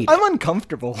I hate it. I'm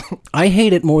uncomfortable. I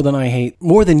hate it more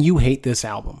than you hate this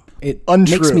album. It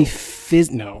Untrue.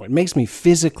 Makes me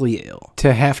physically ill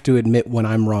to have to admit when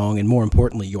I'm wrong, and more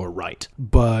importantly, you're right.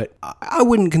 But I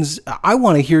want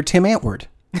to hear Tim Antwoord.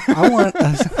 I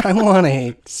want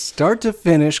a start to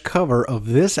finish cover of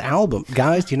this album.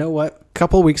 Guys, you know what? A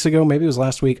couple of weeks ago, maybe it was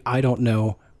last week, I don't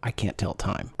know. I can't tell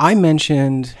time. I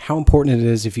mentioned how important it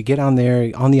is if you get on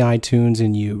there, on the iTunes,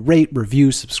 and you rate,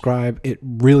 review, subscribe. It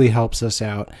really helps us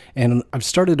out. And I've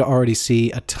started to already see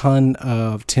a ton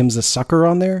of Tim's a Sucker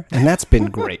on there, and that's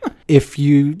been great. If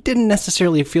you didn't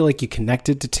necessarily feel like you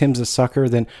connected to Tim's a Sucker,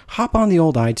 then hop on the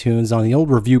old iTunes, on the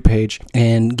old review page,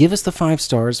 and give us the 5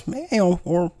 stars,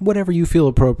 or whatever you feel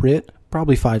appropriate.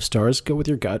 Probably 5 stars. Go with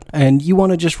your gut. And you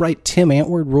want to just write Tim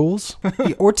Antwoord rules?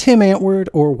 Or Tim Antwoord,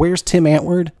 or Where's Tim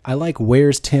Antwoord? I like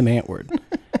Where's Tim Antwoord.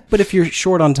 But if you're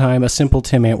short on time, a simple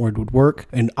Tim Antwoord would work.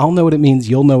 And I'll know what it means,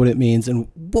 you'll know what it means. And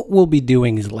what we'll be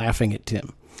doing is laughing at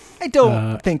Tim. I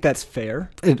don't think that's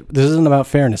fair. This isn't about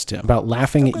fairness, Tim. About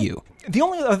laughing at you. The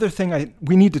only other thing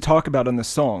we need to talk about in this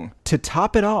song, to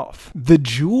top it off, the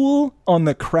jewel on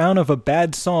the crown of a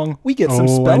bad song, we get some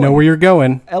spelling. I know where you're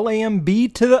going. L-A-M-B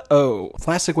to the O.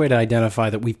 Classic way to identify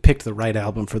that we've picked the right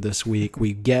album for this week.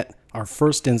 We get Our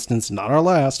first instance, not our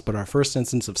last, but our first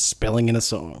instance of spelling in a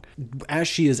song. As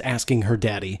she is asking her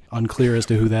daddy, unclear as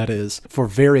to who that is, for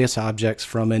various objects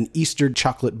from an Easter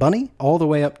chocolate bunny all the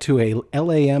way up to a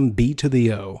LAMB to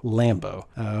the O, Lambo,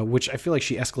 which I feel like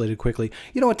she escalated quickly.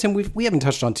 You know what, Tim? We haven't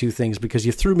touched on two things because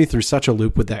you threw me through such a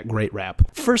loop with that great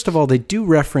rap. First of all, they do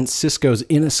reference Cisco's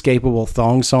inescapable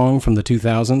thong song from the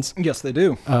 2000s. Yes, they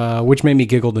do. Which made me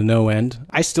giggle to no end.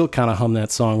 I still kind of hum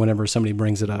that song whenever somebody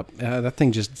brings it up. That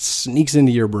thing just sneaks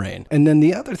into your brain. And then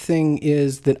the other thing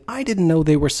is that I didn't know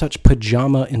they were such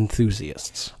pajama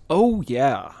enthusiasts. Oh,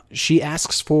 yeah. She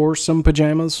asks for some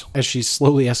pajamas as she's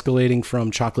slowly escalating from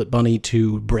chocolate bunny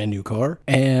to brand new car.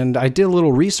 And I did a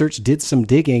little research, did some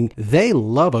digging. They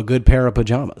love a good pair of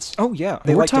pajamas. Oh, yeah.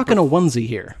 We're talking a onesie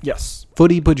here. Yes.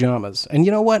 Footy pajamas. And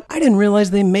you know what? I didn't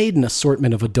realize they made an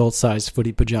assortment of adult-sized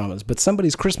footy pajamas, but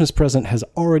somebody's Christmas present has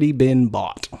already been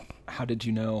bought. How did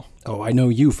you know? Oh, I know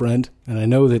you, friend. And I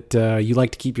know that you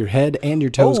like to keep your head and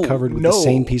your toes covered with the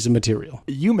same piece of material.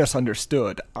 You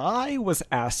misunderstood. I was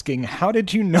asking, how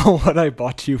did you know what I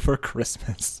bought you for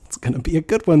Christmas? It's going to be a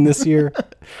good one this year.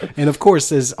 And of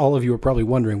course, as all of you are probably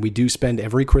wondering, we do spend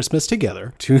every Christmas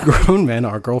together. Two grown men,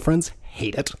 our girlfriends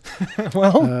hate it.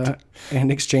 Well,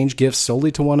 and exchange gifts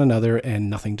solely to one another and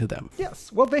nothing to them.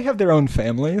 yes. Well, they have their own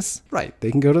families. Right.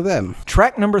 They can go to them.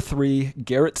 Track number 3,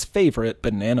 Garrett's favorite,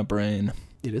 Banana Brain.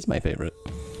 It is my favorite.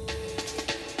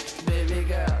 Baby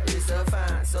girl, you're so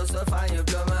fine, so fine, you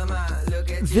blow my mind.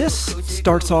 Look at This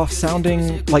starts off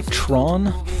sounding like Tron.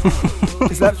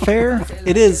 Is that fair?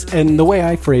 It is, and the way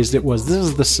I phrased it was,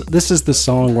 this is the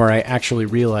song where I actually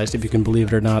realized, if you can believe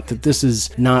it or not, that this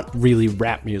is not really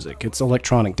rap music. It's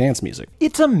electronic dance music.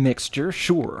 It's a mixture,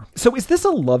 sure. So is this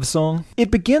a love song?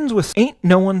 It begins with, ain't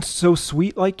no one so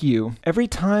sweet like you. Every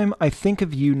time I think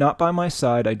of you not by my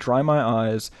side, I dry my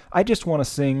eyes. I just want to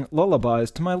sing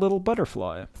lullabies to my little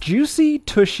butterfly. Juicy,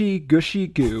 tushy, gushy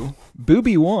goo.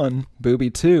 Booby 1, booby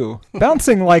 2.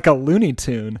 Bouncing like a Looney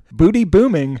Tune. Booty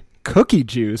booming. Cookie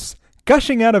juice.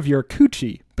 Gushing out of your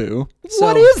coochie, boo.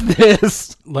 What is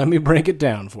this? Let me break it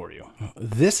down for you.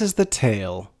 This is the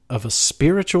tale of a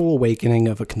spiritual awakening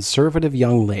of a conservative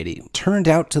young lady turned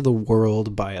out to the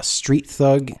world by a street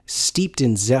thug steeped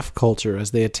in Zeph culture.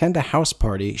 As they attend a house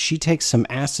party, she takes some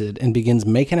acid and begins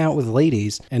making out with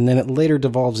ladies, and then it later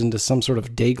devolves into some sort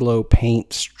of Dayglow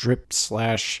paint strip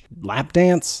 / lap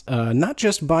dance. Not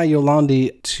just by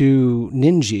Yolandi to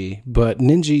Ninji, but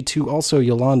Ninji to also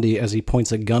Yolandi as he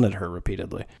points a gun at her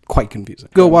repeatedly. Quite confusing.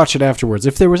 Go watch it afterwards.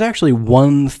 If there was actually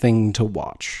one thing to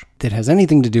watch that has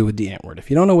anything to do with Die Antwoord, if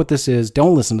you don't know what this is,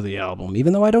 don't listen to the album,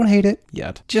 even though I don't hate it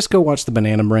yet. Just go watch the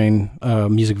Banana Brain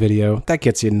music video. That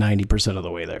gets you 90% of the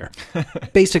way there.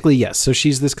 Basically, yes. So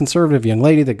she's this conservative young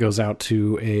lady that goes out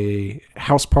to a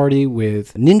house party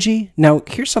with Ninji. Now,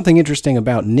 here's something interesting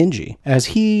about Ninji. As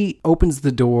he opens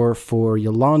the door for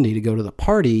Yolandi to go to the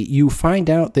party, you find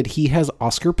out that he has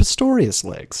Oscar Pistorius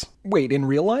legs. Wait, in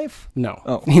real life?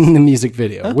 No, in the music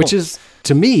video, which is,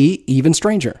 to me, even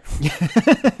stranger.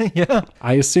 Yeah.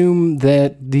 I assume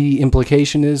that the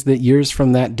implication is that years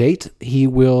from that date, he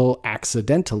will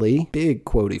accidentally, big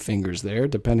quotey fingers there,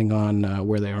 depending on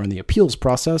where they are in the appeals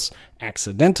process,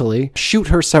 accidentally shoot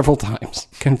her several times,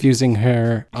 confusing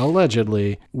her,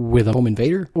 allegedly, with a home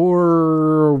invader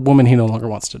or a woman he no longer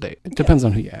wants to date. It depends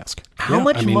on who you ask. How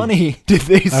much money did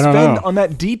they don't spend know. on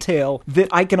that detail that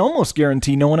I can almost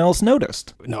guarantee no one else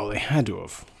noticed? No, they had to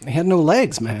have. They had no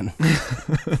legs, man.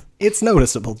 It's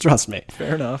noticeable, trust me.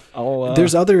 Fair enough.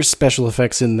 There's other special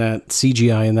effects in that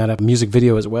CGI in that music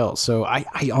video as well. So I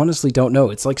honestly don't know.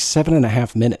 It's like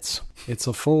 7.5 minutes. It's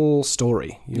a full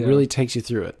story. It really takes you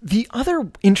through it. The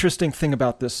other interesting thing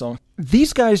about this song,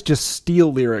 these guys just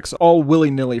steal lyrics all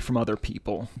willy-nilly from other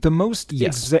people. The most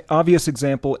obvious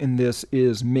example in this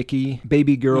is Mickey,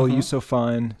 baby girl, you so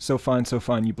fine,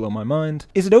 you blow my mind.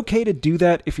 Is it okay to do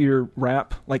that if you're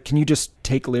rap? Like, can you just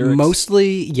take lyrics?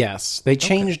 Mostly, yes. They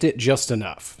changed it just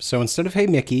enough. So instead of hey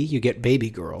Mickey, you get baby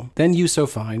girl. Then you so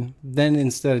fine. Then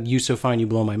instead of you so fine, you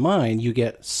blow my mind, you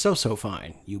get so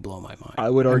fine, you blow my mind.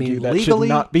 I would argue that legally, should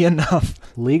not be enough.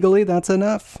 Legally, that's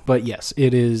enough. But yes,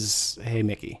 it is hey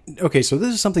Mickey. Okay, so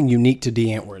this is something unique to Die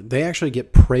Antwoord. They actually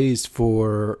get praised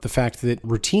for the fact that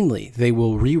routinely they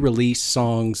will re-release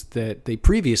songs that they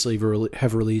previously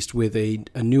have released with a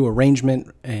new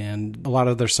arrangement, and a lot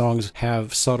of their songs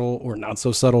have subtle or not not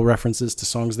so subtle references to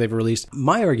songs they've released.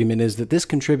 My argument is that this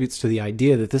contributes to the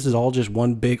idea that this is all just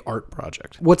one big art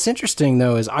project. What's interesting,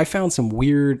 though, is I found some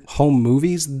weird home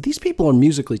movies. These people are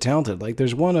musically talented. Like,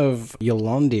 there's one of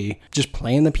Yolandi just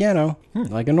playing the piano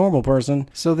like a normal person.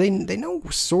 So they know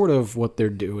sort of what they're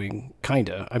doing,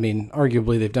 kinda. I mean,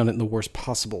 arguably they've done it in the worst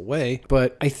possible way.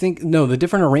 But I think, no, the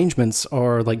different arrangements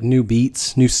are like new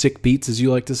beats, new sick beats, as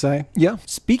you like to say. Yeah.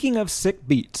 Speaking of sick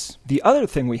beats, the other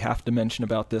thing we have to mention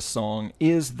about this song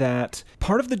is that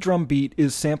part of the drum beat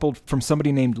is sampled from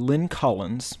somebody named Lynn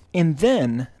Collins. And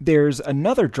then there's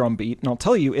another drum beat, and I'll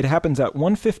tell you, it happens at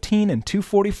 1:15 and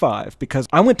 2:45, because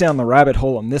I went down the rabbit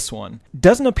hole on this one.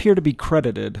 Doesn't appear to be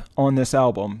credited on this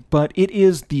album, but it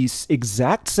is the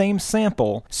exact same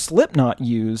sample Slipknot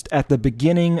used at the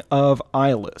beginning of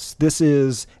Eyeless. This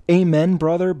is Amen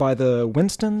Brother by the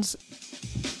Winstons.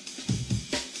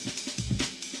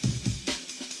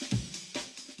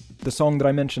 The song that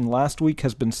I mentioned last week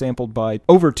has been sampled by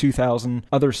over 2,000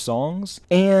 other songs,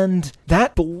 and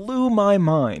that blew my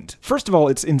mind. First of all,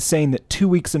 it's insane that 2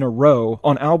 weeks in a row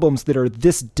on albums that are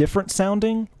this different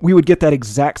sounding, we would get that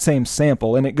exact same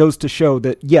sample, and it goes to show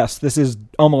that, yes, this is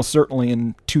almost certainly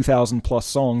in 2,000 plus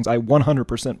songs. I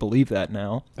 100% believe that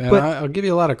now. And I'll give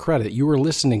you a lot of credit. You were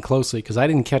listening closely, because I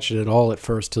didn't catch it at all at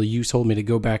first till you told me to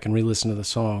go back and re-listen to the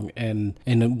song, and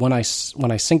when I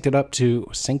synced it up to...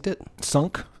 Synced it?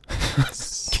 Sunk?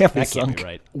 Can't be sunk. Can't be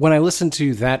right. When I listened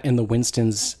to that and the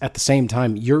Winstons at the same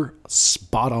time, you're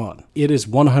spot on. It is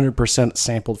 100%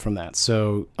 sampled from that.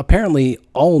 So apparently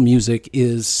all music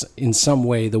is in some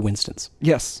way the Winstons.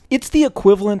 Yes. It's the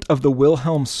equivalent of the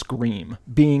Wilhelm scream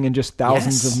being in just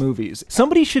thousands of movies.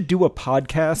 Somebody should do a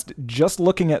podcast just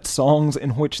looking at songs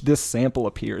in which this sample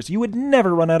appears. You would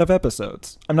never run out of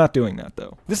episodes. I'm not doing that,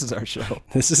 though. This is our show.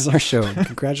 This is our show.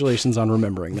 Congratulations on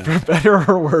remembering that. For better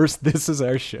or worse, this is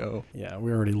our show. Yeah,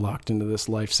 we're already locked into this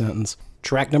life sentence.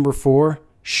 Track number 4,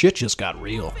 Shit Just Got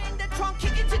Real.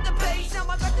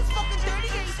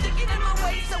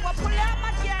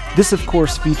 This, of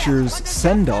course, features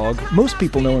Sendog. Most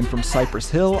people know him from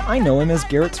Cypress Hill. I know him as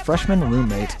Garrett's freshman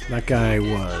roommate. That guy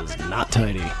was not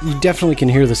tidy. You definitely can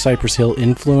hear the Cypress Hill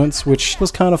influence, which was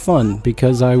kind of fun,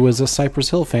 because I was a Cypress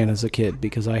Hill fan as a kid,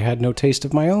 because I had no taste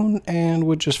of my own and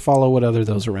would just follow what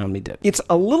those around me did. It's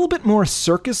a little bit more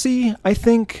circusy, I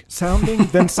think, sounding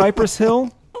than Cypress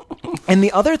Hill. And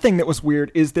the other thing that was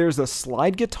weird is there's a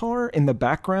slide guitar in the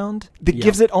background that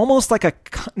gives it almost like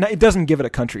it doesn't give it a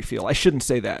country feel. I shouldn't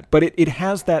say that, but it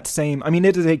has that same, I mean,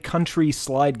 it is a country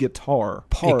slide guitar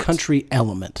part. A country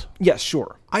element. Yes,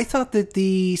 sure. I thought that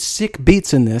the sick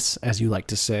beats in this, as you like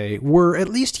to say, were at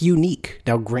least unique.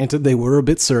 Now, granted, they were a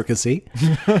bit circusy,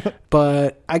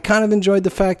 but I kind of enjoyed the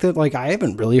fact that, like, I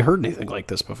haven't really heard anything like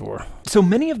this before. So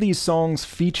many of these songs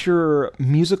feature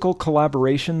musical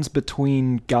collaborations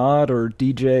between God or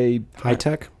DJ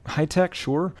HiTech,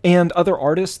 sure, and other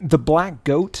artists. The Black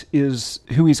Goat is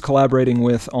who he's collaborating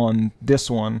with on this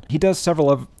one. He does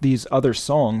several of these other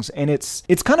songs, and it's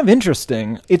kind of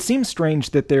interesting. It seems strange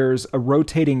that there's a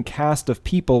rotating cast of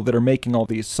people that are making all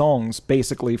these songs,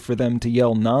 basically for them to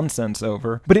yell nonsense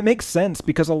over. But it makes sense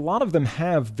because a lot of them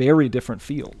have very different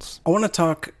feels. I want to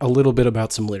talk a little bit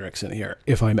about some lyrics in here,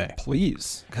 if I may.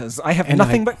 Please, because I have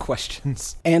nothing but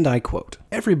questions. And I quote,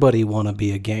 "Everybody wanna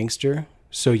be a gangster.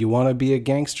 So you want to be a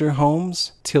gangster,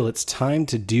 Holmes? Till it's time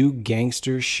to do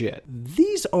gangster shit."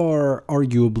 These are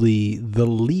arguably the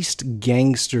least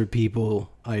gangster people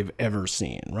I've ever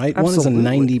seen, right? Absolutely. One is a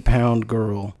 90-pound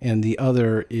girl, and the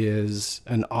other is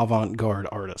an avant-garde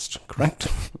artist, correct?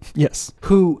 Yes.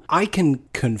 Who I can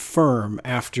confirm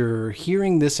after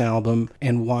hearing this album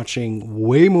and watching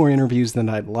way more interviews than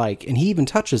I'd like, and he even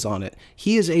touches on it,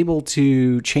 he is able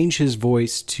to change his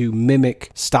voice to mimic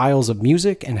styles of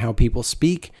music and how people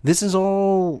speak. This is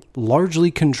all largely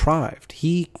contrived.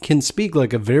 He can speak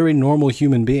like a very normal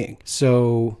human being.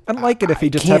 So I'd like it if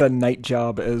he just had a night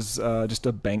job as just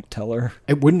a bank teller.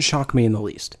 It wouldn't shock me in the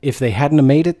least. If they hadn't have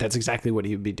made it, that's exactly what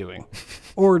he would be doing.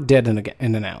 Or dead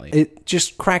in an alley. It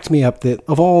just cracked me up that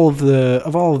of all of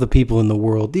the people in the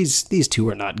world, these two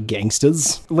are not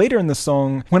gangsters. Later in the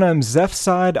song, when I'm Zeph's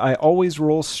side, I always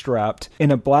roll strapped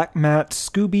in a black mat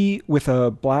Scooby with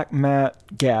a black mat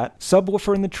gat,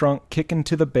 subwoofer in the trunk, kicking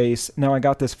to the bass. Now I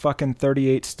got this fucking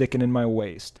 38 sticking in my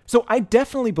waist. So I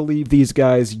definitely believe these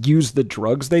guys use the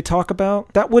drugs they talk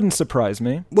about. That wouldn't surprise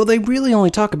me. Well, they really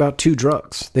only talk about 2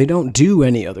 drugs. They don't do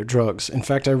any other drugs. In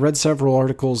fact, I read several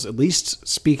articles, at least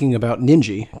speaking about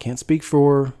Ninji. I can't speak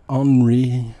for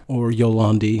Henri or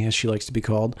Yolandi, as she likes to be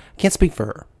called. I can't speak for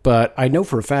her. But I know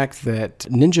for a fact that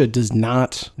Ninja does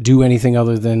not do anything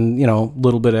other than, a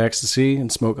little bit of ecstasy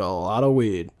and smoke a lot of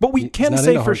weed. But we can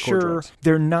say for sure drugs.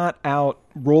 they're not out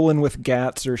rolling with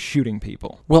gats or shooting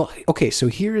people. Well, okay, so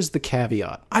here is the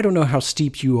caveat. I don't know how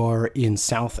steeped you are in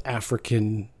South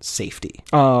African safety.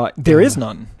 There is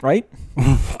none, right?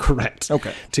 Correct.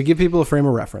 Okay. To give people a frame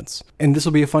of reference, and this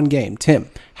will be a fun game. Tim,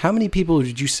 how many people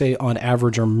did you say on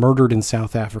average are murdered in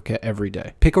South Africa every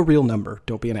day? Pick a real number.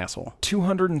 Don't be an asshole.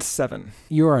 207.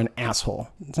 You are an asshole.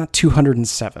 It's not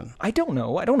 207. I don't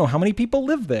know. I don't know how many people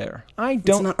live there.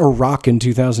 It's not Iraq in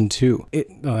 2002.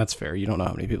 No, that's fair. You don't know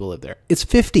how many people live there. It's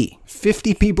 50.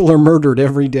 50 people are murdered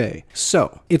every day.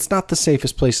 So, it's not the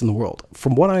safest place in the world.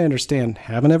 From what I understand,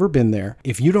 haven't ever been there,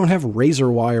 if you don't have razor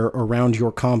wire around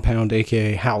your compound,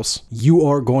 aka house, you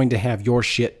are going to have your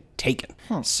shit taken.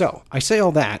 So, I say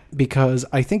all that because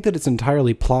I think that it's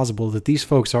entirely plausible that these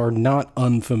folks are not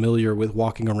unfamiliar with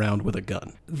walking around with a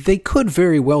gun. They could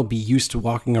very well be used to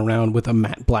walking around with a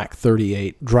matte black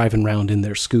 38, driving around in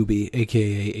their Scooby,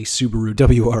 aka a Subaru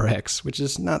WRX, which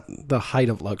is not the height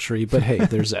of luxury, but hey,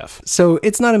 there's F. So,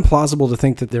 it's not implausible to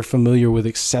think that they're familiar with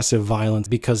excessive violence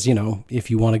because,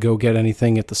 if you want to go get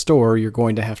anything at the store, you're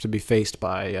going to have to be faced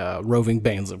by roving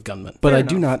bands of gunmen. But I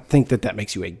do not think that that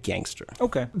makes you a gangster.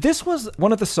 Okay. This was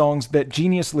one of the songs that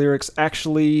Genius Lyrics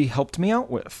actually helped me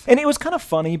out with. And it was kind of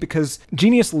funny because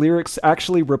Genius Lyrics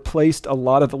actually replaced a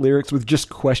lot of the lyrics with just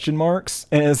question marks.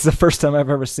 And it's the first time I've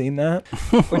ever seen that,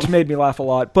 which made me laugh a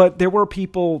lot. But there were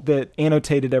people that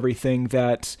annotated everything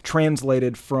that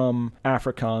translated from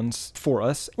Afrikaans for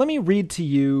us. Let me read to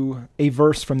you a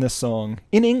verse from this song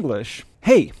in English.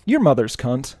 Hey, your mother's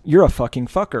cunt. You're a fucking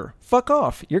fucker. Fuck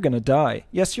off. You're gonna die.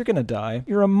 Yes, you're gonna die.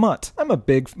 You're a mutt. I'm a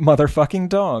big motherfucking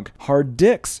dog. Hard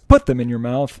dicks. Put them in your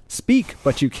mouth. Speak,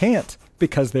 but you can't.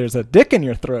 Because there's a dick in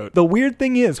your throat. The weird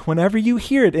thing is, whenever you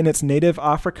hear it in its native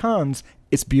Afrikaans,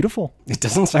 it's beautiful. It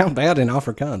doesn't sound bad in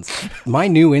Afrikaans. My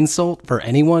new insult for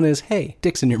anyone is, hey,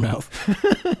 dicks in your mouth.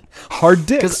 Hard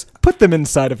dicks. Put them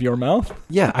inside of your mouth.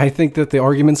 Yeah, I think that the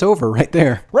argument's over right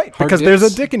there. Right, hard because dicks.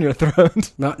 there's a dick in your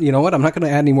throat. Not, you know what? I'm not going to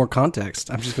add any more context.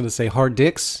 I'm just going to say hard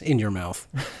dicks in your mouth.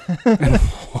 And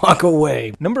walk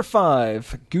away. Number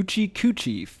 5, Gucci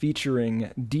Coochie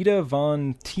featuring Dita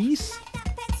Von Teese.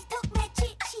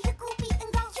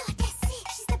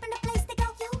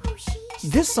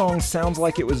 This song sounds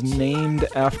like it was named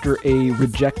after a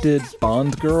rejected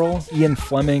Bond girl. Ian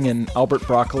Fleming and Albert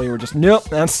Broccoli were just, nope,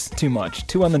 that's too much.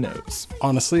 Too on the nose.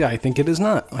 Honestly, I think it is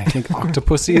not. I think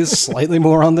Octopussy is slightly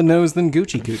more on the nose than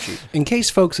Gucci Coochie. In case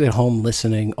folks at home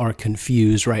listening are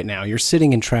confused right now, you're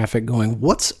sitting in traffic going,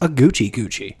 what's a Gucci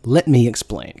Coochie? Let me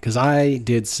explain, because I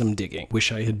did some digging.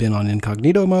 Wish I had been on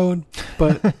incognito mode,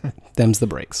 but them's the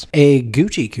breaks. A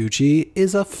Gucci Coochie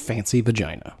is a fancy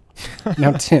vagina.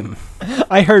 Now, Tim.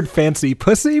 I heard fancy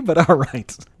pussy, but all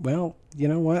right. Well, you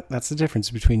know what? That's the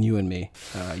difference between you and me.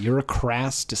 You're a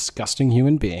crass, disgusting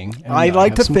human being. I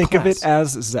like to think of it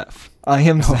as Zeph. I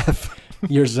am Zeph.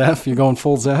 You're Zeph? You're going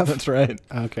full Zeph? That's right.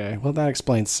 Okay. Well, that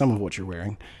explains some of what you're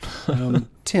wearing.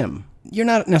 Tim, you're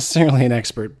not necessarily an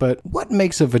expert, but what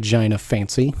makes a vagina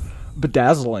fancy?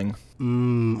 Bedazzling.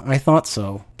 I thought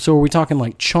so. So are we talking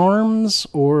like charms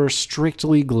or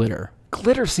strictly glitter?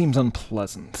 Glitter seems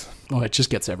unpleasant. Oh, it just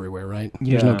gets everywhere, right?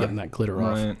 Yeah. There's no getting that glitter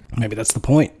off. Right. Maybe that's the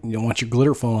point. You don't want your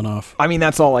glitter falling off. I mean,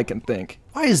 that's all I can think.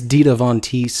 Why is Dita Von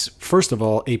Teese, first of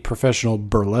all, a professional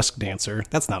burlesque dancer?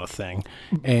 That's not a thing.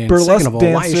 And Burlesque second of all,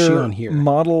 dancer, why is she on here?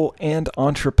 model, and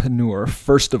entrepreneur,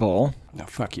 first of all. No,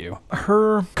 fuck you.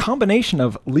 Her combination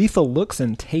of lethal looks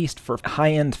and taste for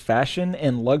high-end fashion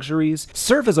and luxuries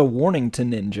serve as a warning to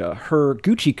Ninja. Her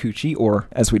Gucci Coochie, or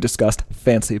as we discussed,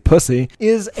 fancy pussy,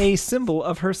 is a symbol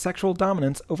of her sexual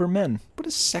dominance over men. What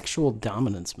does sexual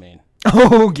dominance mean?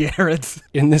 Oh, Garrett.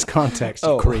 In this context,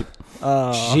 you creep.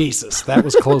 Jesus, that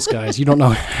was close, guys. You don't know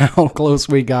how close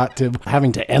we got to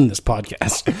having to end this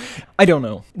podcast. I don't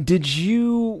know. Did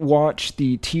you watch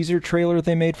the teaser trailer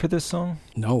they made for this song?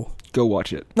 No. Go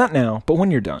watch it. Not now, but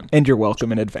when you're done. And you're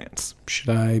welcome in advance. Should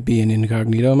I be in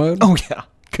incognito mode? Oh, yeah.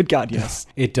 Good God, yes.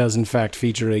 It does, in fact,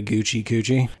 feature a Gucci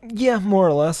Coochie. Yeah, more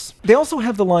or less. They also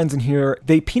have the lines in here,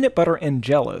 they peanut butter and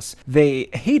jealous. They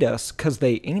hate us because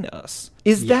they ain't us.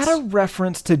 Is that a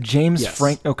reference to James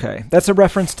Franco? Okay, that's a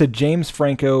reference to James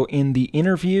Franco in The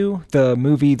Interview, the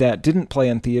movie that didn't play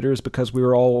in theaters because we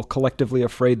were all collectively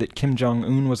afraid that Kim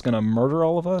Jong-un was going to murder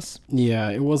all of us. Yeah,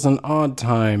 it was an odd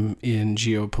time in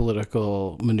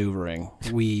geopolitical maneuvering.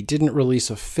 We didn't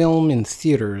release a film in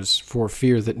theaters for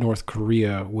fear that North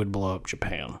Korea would blow up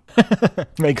Japan.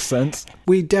 Makes sense.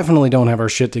 We definitely don't have our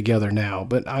shit together now,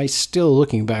 but I still,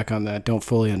 looking back on that, don't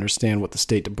fully understand what the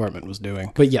State Department was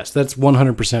doing. But yes, that's one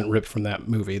 100% ripped from that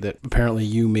movie that apparently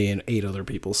you, me, and 8 other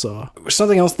people saw.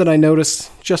 Something else that I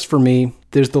noticed, just for me,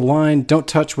 there's the line, "Don't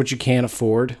touch what you can't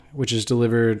afford," which is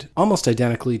delivered almost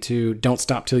identically to "Don't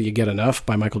Stop Till You Get Enough"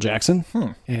 by Michael Jackson.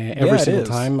 Every single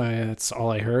time, that's all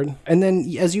I heard. And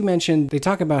then, as you mentioned, they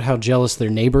talk about how jealous their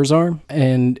neighbors are,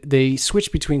 and they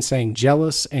switch between saying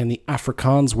jealous and the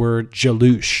Afrikaans word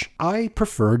jaloux. I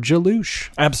prefer jaloux.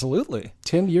 Absolutely.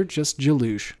 Tim, you're just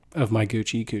jaloux of my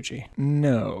Gucci coochie.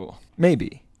 No.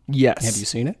 Maybe. Yes. Have you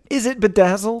seen it? Is it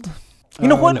bedazzled? You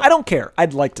know what? No. I don't care.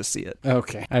 I'd like to see it.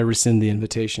 Okay. I rescind the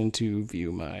invitation to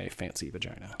view my fancy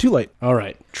vagina. Too late. All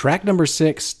right. Track number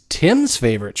 6, Tim's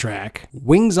favorite track,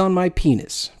 "Wings on My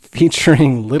Penis,"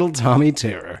 featuring Little Tommy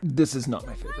Terror. This is not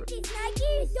my favorite. Nike,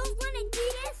 don't wanna do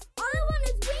this. All I want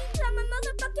is wings on my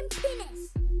motherfucking penis.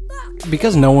 Fuck.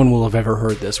 Because no one will have ever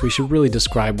heard this, we should really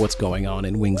describe what's going on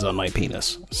in "Wings on My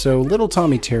Penis." So Little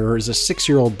Tommy Terror is a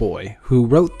 6-year-old boy who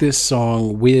wrote this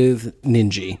song with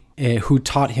Ninji, who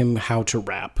taught him how to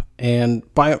rap. And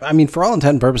for all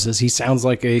intent and purposes, he sounds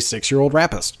like a 6-year-old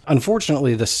rapist.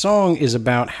 Unfortunately, the song is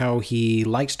about how he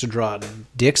likes to draw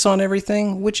dicks on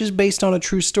everything, which is based on a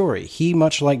true story. He,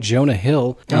 much like Jonah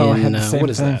Hill, I had the same what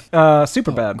is thing. that?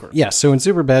 Superbad. Yeah, so in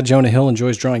Superbad, Jonah Hill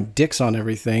enjoys drawing dicks on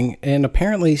everything, and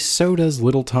apparently so does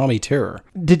Little Tommy Terror.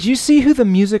 Did you see who the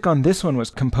music on this one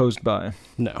was composed by?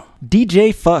 No.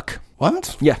 DJ Fuck.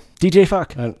 What? Yeah, DJ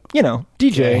Fuck.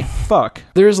 DJ Fuck.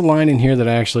 There's a line in here that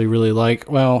I actually really like.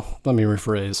 Well, let me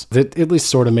rephrase. That at least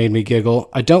sort of made me giggle.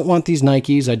 "I don't want these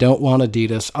Nikes. I don't want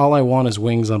Adidas. All I want is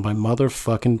wings on my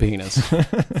motherfucking penis."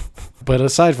 But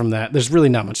aside from that, there's really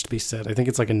not much to be said. I think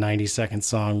it's like a 90-second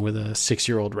song with a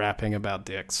 6-year-old rapping about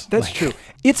dicks. That's true.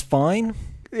 It's fine.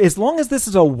 As long as this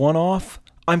is a one-off,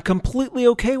 I'm completely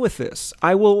okay with this.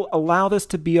 I will allow this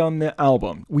to be on the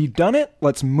album. We've done it.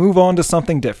 Let's move on to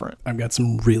something different. I've got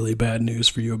some really bad news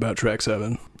for you about track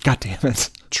 7. God damn it.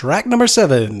 Track number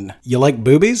 7. You like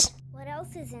boobies? What else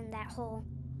is in that hole?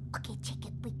 Okay, check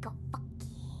it. We go fucking.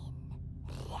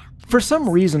 For some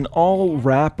reason, all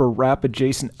rap or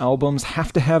rap-adjacent albums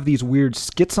have to have these weird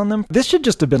skits on them. This should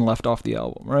just have been left off the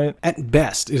album, right? At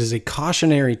best, it is a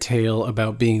cautionary tale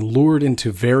about being lured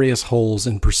into various holes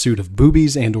in pursuit of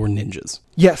boobies and or ninjas.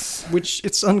 Yes. Which,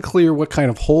 it's unclear what kind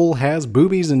of hole has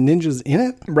boobies and ninjas in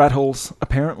it. Rat holes,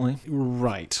 apparently.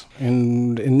 Right.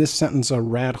 And in this sentence, a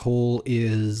rat hole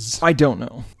is... I don't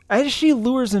know. As she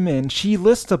lures him in, she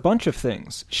lists a bunch of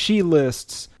things. She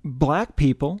lists black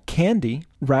people, candy,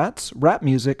 rats, rap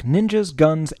music, ninjas,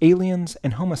 guns, aliens,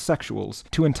 and homosexuals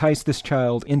to entice this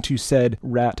child into said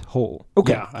rat hole.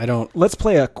 Okay, Yeah, let's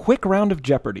play a quick round of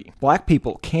Jeopardy. Black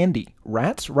people, candy,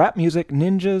 rats, rap music,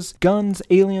 ninjas, guns,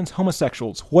 aliens,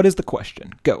 homosexuals. What is the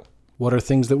question? Go. What are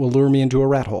things that will lure me into a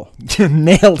rat hole?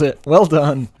 Nailed it. Well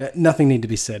done. Nothing need to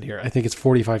be said here. I think it's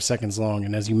 45 seconds long,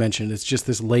 and as you mentioned, it's just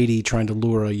this lady trying to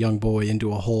lure a young boy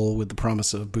into a hole with the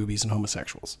promise of boobies and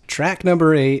homosexuals. Track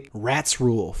number 8, Rats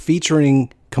Rule,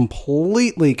 featuring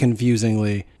completely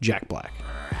confusingly Jack Black.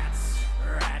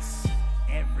 Rats,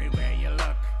 everywhere you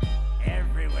look,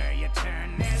 everywhere you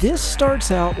turn. This starts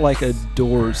out like a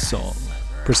Doors song.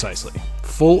 Precisely.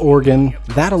 Full organ,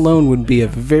 that alone would be a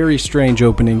very strange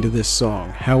opening to this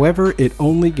song. However, it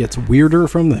only gets weirder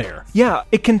from there. Yeah,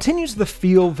 it continues the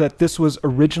feel that this was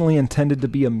originally intended to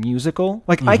be a musical.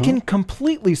 Like, I can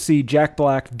completely see Jack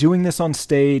Black doing this on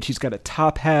stage. He's got a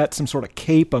top hat, some sort of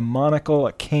cape, a monocle,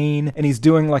 a cane, and he's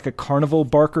doing like a carnival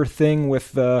barker thing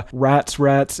with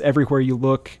rats, everywhere you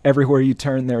look, everywhere you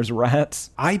turn, there's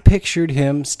rats. I pictured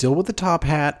him still with the top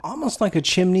hat, almost like a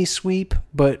chimney sweep,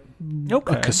 but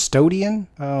Okay. a custodian,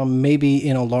 maybe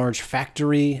in a large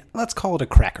factory. Let's call it a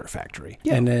cracker factory.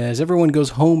 Yeah. And as everyone goes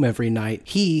home every night,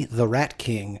 he, the Rat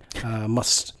King,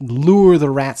 must lure the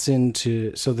rats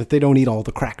into so that they don't eat all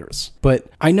the crackers. But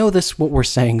I know what we're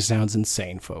saying sounds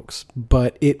insane, folks,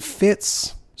 but it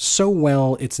fits so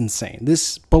well, it's insane.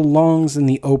 This belongs in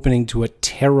the opening to a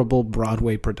terrible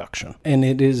Broadway production. And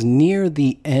it is near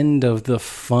the end of the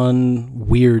fun,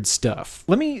 weird stuff.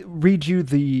 Let me read you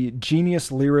the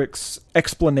Genius Lyrics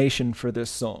explanation for this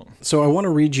song. So I want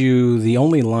to read you the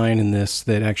only line in this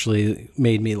that actually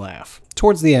made me laugh.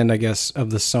 Towards the end, I guess, of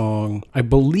the song, I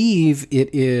believe it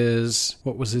is,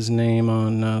 what was his name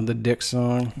on the Dick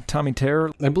song? Tommy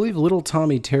Terror. I believe Little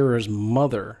Tommy Terror's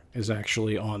mother is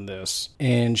actually on this.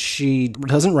 And she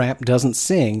doesn't rap, doesn't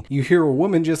sing. You hear a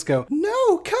woman just go,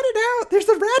 "No, cut it out. There's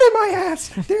a rat in my ass.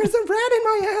 There's a rat in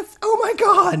my ass. Oh my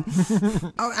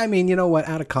God." I mean, you know what?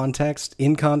 Out of context,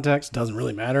 in context, doesn't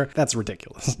really matter. That's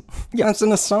ridiculous. Yeah, it's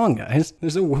in a song, guys.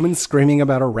 There's a woman screaming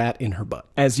about a rat in her butt.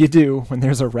 As you do when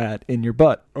there's a rat in your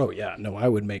butt. Oh yeah, no, I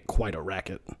would make quite a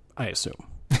racket, I assume.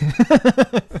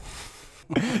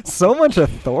 So much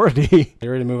authority.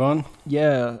 You ready to move on?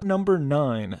 Yeah. Number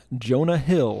 9, Jonah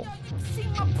Hill.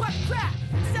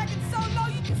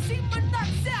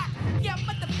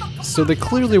 So they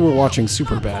clearly were watching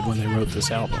Superbad when they wrote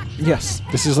this album. Yes.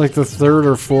 This is like the third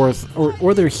or fourth,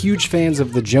 or they're huge fans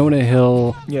of the Jonah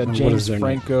Hill. Yeah, what James is their name?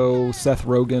 Franco, Seth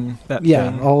Rogen, that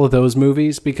Yeah, thing. all of those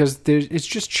movies, because it's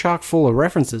just chock full of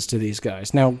references to these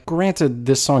guys. Now, granted,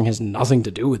 this song has nothing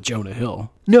to do with Jonah Hill.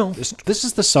 No. This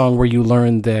is the song where you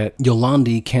learn that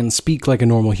Yolandi can speak like a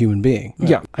normal human being.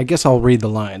 Yeah. I guess I'll read the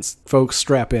lines. Folks,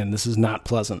 strap in. This is not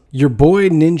pleasant. Your boy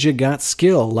Ninja got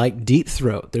skill like Deep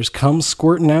Throat. There's cum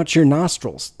squirting out your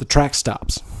nostrils. The track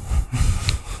stops.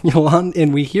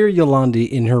 And we hear Yolandi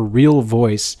in her real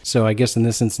voice, so I guess in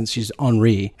this instance she's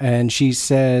Henri, and she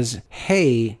says,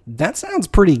 hey, that sounds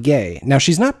pretty gay. Now,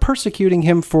 she's not persecuting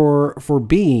him for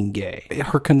being gay.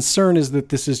 Her concern is that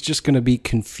this is just going to be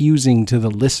confusing to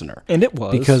the listener. And it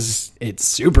was. Because it's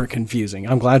super confusing.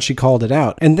 I'm glad she called it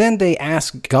out. And then they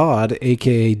ask God,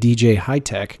 aka DJ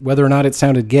High-Tech, whether or not it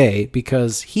sounded gay,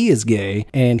 because he is gay,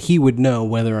 and he would know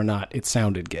whether or not it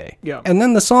sounded gay. Yeah. And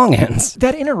then the song ends.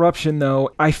 That interruption, though,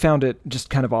 I found it just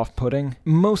kind of off-putting,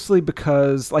 mostly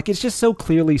because, like, it's just so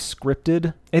clearly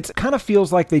scripted. It kind of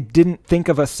feels like they didn't think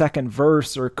of a second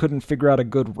verse or couldn't figure out a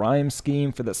good rhyme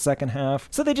scheme for the second half,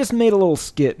 so they just made a little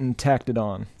skit and tacked it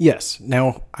on. Yes.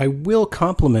 Now, I will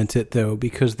compliment it, though,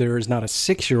 because there is not a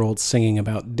 6-year-old singing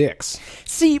about dicks.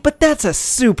 See, but that's a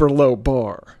super low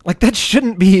bar. Like, that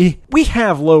shouldn't be... We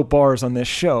have low bars on this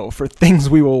show for things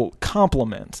we will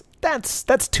compliment. That's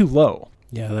too low.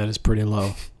 Yeah, that is pretty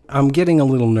low. I'm getting a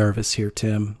little nervous here,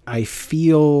 Tim. I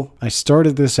feel I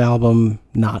started this album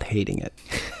not hating it.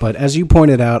 But as you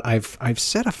pointed out, I've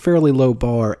set a fairly low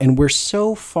bar, and we're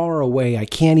so far away I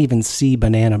can't even see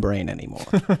Banana Brain anymore.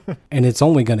 And it's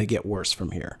only going to get worse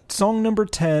from here. Song number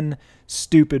 10,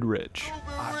 Stupid Rich.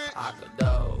 I could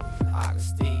dope, I could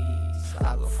steez,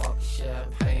 I could fuck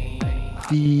champagne.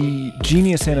 The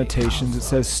Genius annotations, it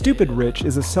says, Stupid Rich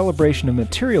is a celebration of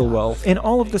material wealth and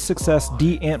all of the success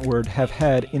Die Antwoord have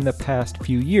had in the past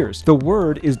few years. The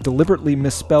word is deliberately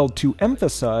misspelled to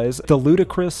emphasize the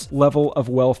ludicrous level of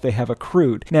wealth they have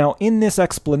accrued. Now, in this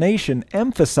explanation,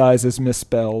 emphasize is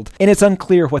misspelled, and it's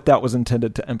unclear what that was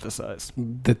intended to emphasize.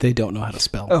 That they don't know how to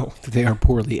spell. Oh. That they are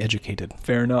poorly educated.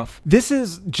 Fair enough. This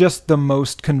is just the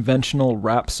most conventional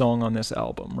rap song on this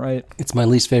album, right? It's my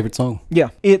least favorite song.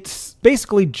 Yeah, it's basically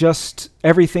just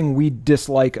everything we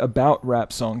dislike about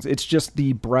rap songs. It's just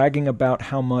the bragging about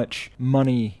how much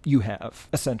money you have,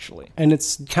 essentially. And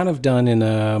it's kind of done in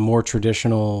a more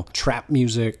traditional trap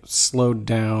music, slowed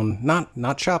down,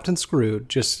 not chopped and screwed,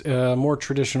 just more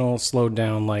traditional, slowed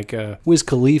down, like Wiz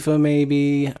Khalifa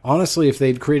maybe. Honestly, if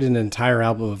they'd created an entire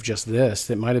album of just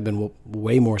this, it might have been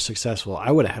way more successful.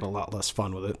 I would have had a lot less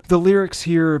fun with it. The lyrics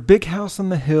here, big house on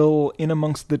the hill, in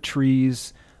amongst the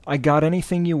trees, I got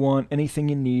anything you want, anything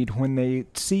you need. When they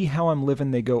see how I'm living,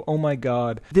 they go, oh my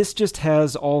God. This just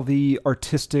has all the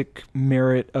artistic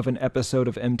merit of an episode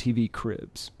of MTV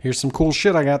Cribs. Here's some cool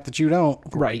shit I got that you don't.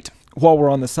 Right. While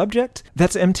we're on the subject,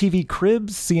 that's MTV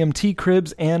Cribs, CMT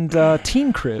Cribs, and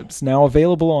Teen Cribs, now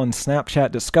available on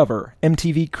Snapchat Discover.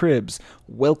 MTV Cribs,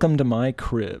 welcome to my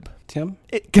crib. Tim?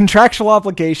 Contractual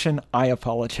obligation, I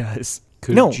apologize.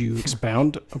 Could you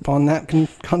expound upon that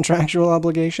contractual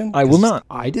obligation? I will not.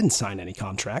 I didn't sign any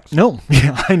contracts. No,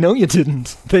 yeah, I know you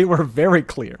didn't. They were very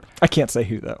clear. I can't say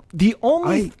who, though.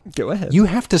 Go ahead. You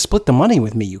have to split the money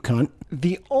with me, you cunt.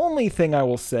 The only thing I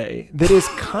will say that is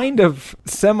kind of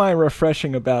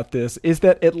semi-refreshing about this is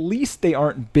that at least they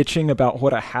aren't bitching about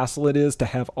what a hassle it is to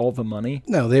have all the money.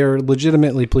 No, they're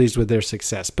legitimately pleased with their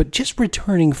success. But just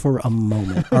returning for a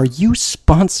moment, are you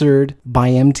sponsored by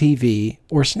MTV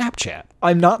or Snapchat?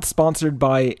 I'm not sponsored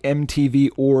by MTV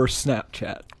or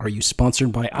Snapchat. Are you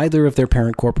sponsored by either of their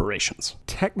parent corporations?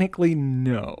 Technically,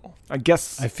 no. I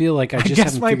feel like I just guess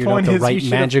haven't my figured out point the is right you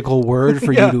magical word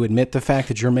for Yeah. you to admit the fact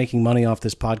that you're making money off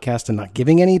this podcast and not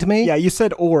giving any to me. Yeah, you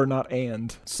said or, not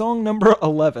and. Song number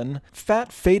 11,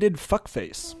 Fat Faded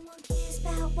Fuckface.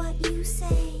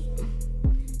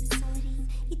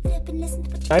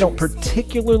 I don't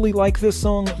particularly like this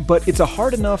song, but it's a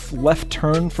hard enough left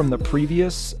turn from the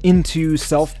previous into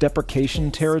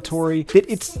self-deprecation territory that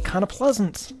it's kind of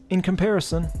pleasant in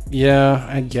comparison. Yeah,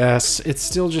 I guess. It's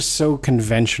still just so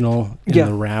conventional in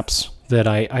the raps that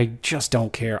I just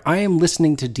don't care. I am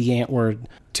listening to Die Antwoord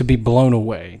to be blown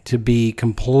away, to be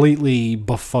completely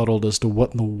befuddled as to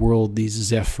what in the world these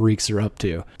Zeph freaks are up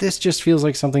to. This just feels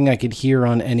like something I could hear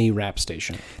on any rap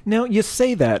station. Now, you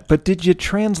say that, but did you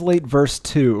translate verse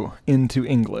 2 into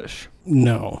English?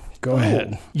 No. Go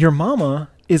ahead. Your mama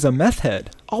is a meth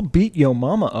head. I'll beat yo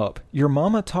mama up. Your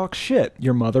mama talks shit.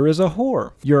 Your mother is a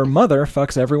whore. Your mother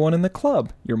fucks everyone in the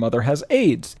club. Your mother has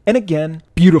AIDS. And again,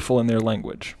 beautiful in their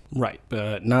language. Right,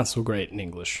 but not so great in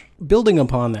English. Building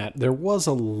upon that, there was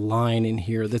a line in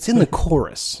here that's in the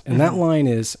chorus, and that line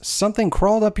is, something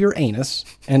crawled up your anus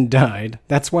and died.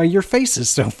 That's why your face is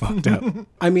so fucked up.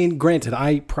 I mean, granted,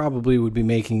 I probably would be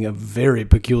making a very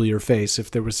peculiar face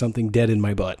if there was something dead in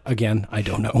my butt. Again, I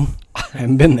don't know. I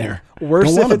haven't been there. Worse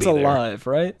Don't if wanna it's be there. alive,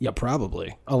 right? Yeah,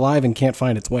 probably. Alive and can't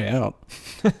find its way out.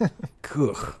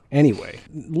 Ugh. Anyway,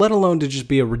 let alone to just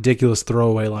be a ridiculous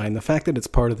throwaway line, the fact that it's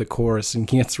part of the chorus and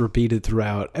gets repeated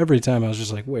throughout, every time I was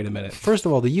just like, wait a minute. First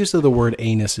of all, the use of the word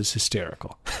anus is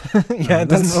hysterical. Yeah, it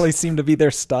doesn't really seem to be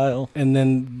their style. And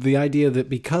then the idea that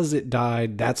because it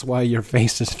died, that's why your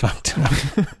face is fucked up.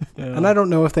 Yeah. And I don't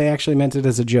know if they actually meant it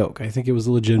as a joke. I think it was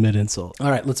a legitimate insult.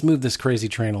 All right, let's move this crazy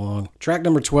train along. Track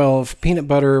number 12, peanut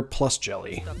butter plus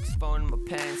jelly. Stuck his phone in my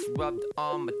pants, rubbed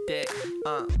on my dick.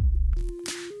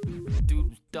 Dude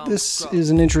was dumb. This is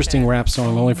an interesting rap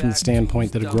song only from the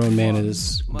standpoint that a grown man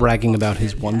is bragging about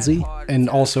his onesie and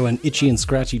also an itchy and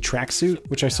scratchy tracksuit,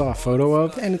 which I saw a photo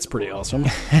of, and it's pretty awesome.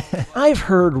 I've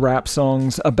heard rap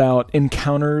songs about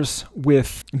encounters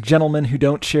with gentlemen who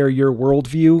don't share your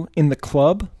worldview in the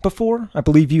club before. I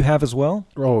believe you have as well.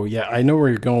 Oh, yeah, I know where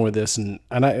you're going with this, and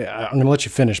I'm going to let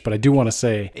you finish, but I do want to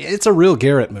say it's a real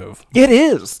Garrett move. It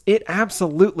is. It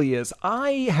absolutely is.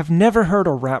 I have never heard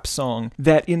a rap song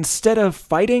that instead of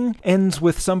fighting ends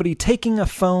with somebody taking a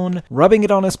phone, rubbing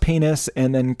it on his penis,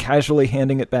 and then casually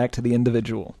handing it back to the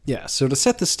individual. Yeah, so to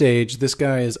set the stage, this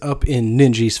guy is up in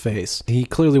Ninji's face. He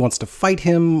clearly wants to fight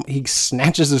him. He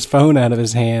snatches his phone out of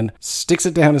his hand, sticks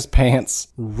it down his pants,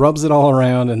 rubs it all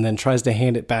around, and then tries to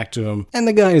hand it back to him. And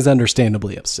the guy is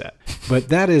understandably upset. But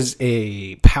that is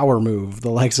a power move,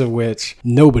 the likes of which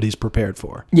nobody's prepared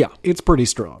for. Yeah. It's pretty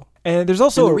strong. And there's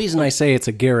also... And the reason I say it's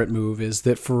a Garrett move is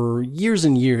that for years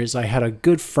and years, I had a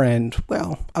good friend,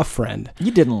 well, a friend. You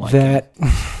didn't like that.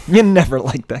 You never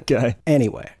liked that guy.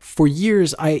 Anyway, for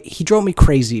years, he drove me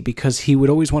crazy because he would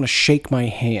always want to shake my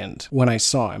hand when I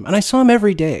saw him. And I saw him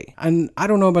every day. And I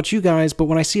don't know about you guys, but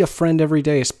when I see a friend every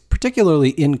day,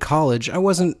 particularly in college, I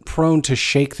wasn't prone to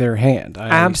shake their hand. I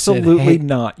Absolutely said, hey,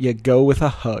 not. You go with a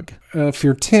hug. If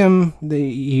you're Tim,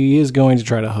 he is going to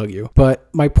try to hug you. But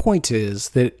my point is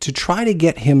that to try to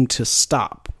get him to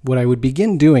stop, what I would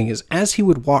begin doing is as he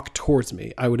would walk towards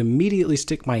me, I would immediately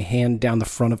stick my hand down the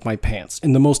front of my pants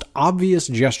in the most obvious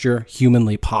gesture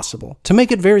humanly possible to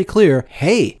make it very clear,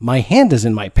 hey, my hand is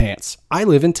in my pants. I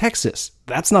live in Texas.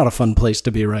 That's not a fun place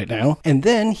to be right now. And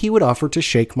then he would offer to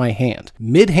shake my hand.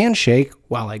 Mid-handshake,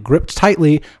 while I gripped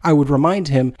tightly, I would remind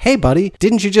him, hey buddy,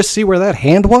 didn't you just see where that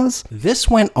hand was? This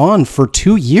went on for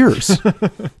 2 years.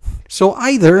 So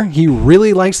either he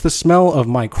really likes the smell of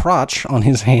my crotch on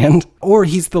his hand, or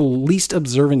he's the least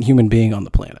observant human being on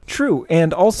the planet. True,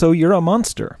 and also you're a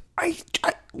monster.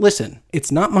 Listen,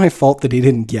 it's not my fault that he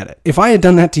didn't get it. If I had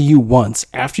done that to you once,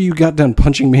 after you got done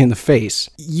punching me in the face,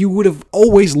 you would have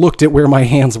always looked at where my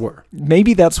hands were.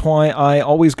 Maybe that's why I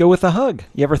always go with a hug.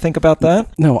 You ever think about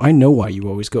that? No, I know why you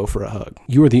always go for a hug.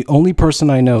 You are the only person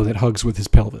I know that hugs with his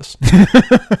pelvis.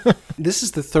 This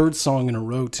is the third song in a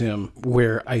row, Tim,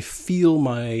 where I feel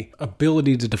my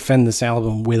ability to defend this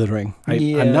album withering.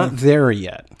 I'm not there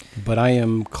yet, but I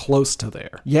am close to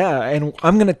there. Yeah, and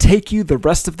I'm going to take you the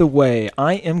rest of the way.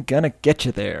 I am going to get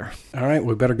you there. All right,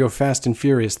 we better go fast and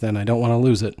furious then. I don't want to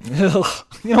lose it.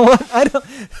 You know what? I don't...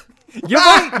 You're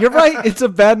right. You're right. It's a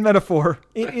bad metaphor.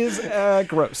 It is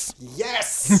gross.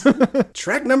 Yes!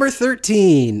 Track number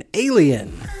 13,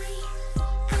 Alien.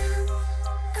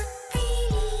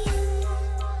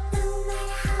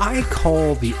 I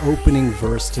call the opening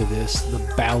verse to this the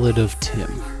Ballad of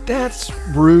Tim. That's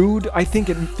rude. I think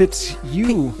it fits you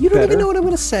You don't better. even know what I'm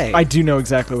going to say. I do know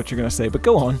exactly what you're going to say, but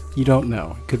go on. You don't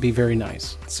know. It could be very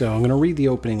nice. So I'm going to read the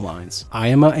opening lines. I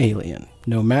am an alien.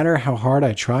 No matter how hard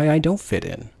I try, I don't fit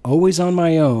in. Always on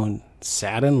my own,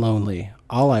 sad and lonely.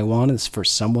 All I want is for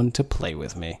someone to play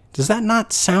with me. Does that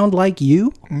not sound like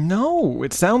you? No,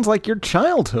 it sounds like your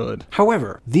childhood.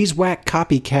 However, these whack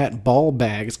copycat ball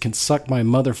bags can suck my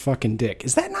motherfucking dick.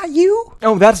 Is that not you?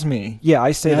 Oh, that's me. Yeah,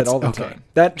 I say that all the okay. time.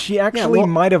 That she actually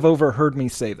might have overheard me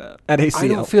say that at ACL. I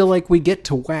don't feel like we get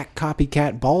to whack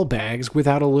copycat ball bags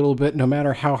without a little bit, no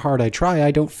matter how hard I try,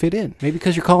 I don't fit in. Maybe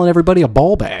because you're calling everybody a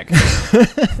ball bag.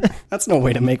 That's no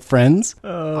way to make friends.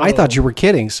 I thought you were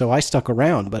kidding, so I stuck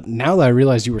around, but now that I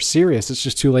realized you were serious. It's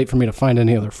just too late for me to find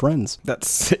any other friends.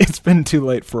 It's been too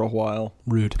late for a while.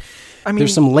 Rude. I mean,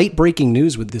 There's some late breaking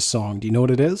news with this song. Do you know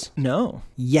what it is? No.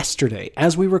 Yesterday,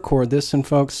 as we record this, and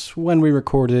folks, when we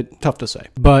record it, tough to say.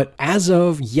 But as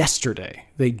of yesterday,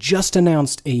 they just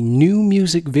announced a new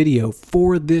music video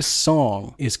for this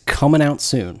song is coming out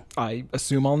soon. I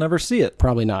assume I'll never see it.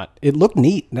 Probably not. It looked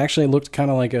neat. It actually looked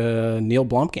kind of like a Neil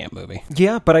Blomkamp movie.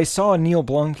 Yeah, but I saw a Neil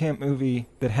Blomkamp movie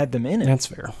that had them in it. That's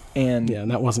fair. And yeah,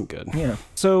 and that wasn't good. Yeah.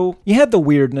 So you had the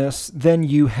weirdness, then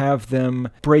you have them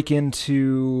break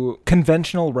into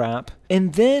conventional rap,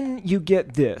 and then you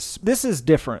get this. This is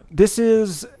different. This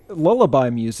is lullaby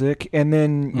music, and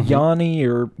then Yanni,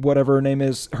 or whatever her name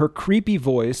is, her creepy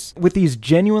voice with these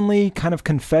genuinely kind of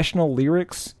confessional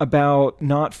lyrics about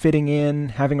not fitting in,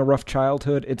 having a rough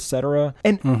childhood, etc.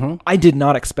 And I did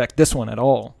not expect this one at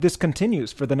all. This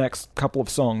continues for the next couple of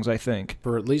songs, I think.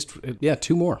 For at least, yeah,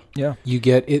 2 more. Yeah. You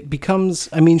get, it becomes,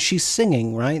 I mean, she's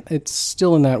singing, right? It's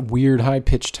still in that weird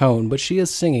high-pitched tone, but she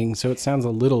is singing, so it sounds a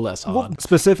little less odd. Well,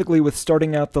 specifically with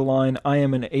starting out the line, I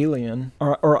am an alien,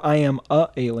 or I am a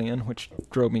alien, which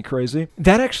drove me crazy.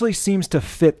 That actually seems to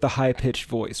fit the high-pitched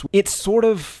voice. It sort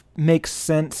of makes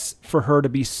sense for her to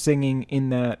be singing in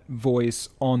that voice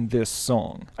on this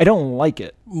song. I don't like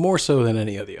it. More so than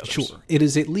any of the others. Sure. It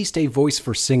is at least a voice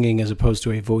for singing as opposed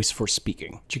to a voice for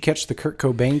speaking. Did you catch the Kurt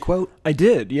Cobain quote? I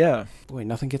did, yeah. Boy,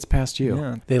 nothing gets past you.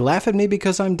 Yeah. They laugh at me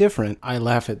because I'm different. I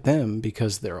laugh at them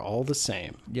because they're all the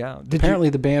same. Yeah. Apparently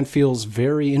the band feels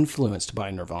very influenced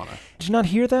by Nirvana. Did you not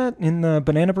hear that in the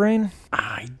Banana Brain?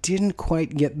 I didn't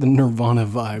quite get the Nirvana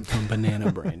vibe from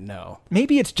Banana Brain, no.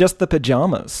 Maybe it's just the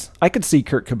pajamas. I could see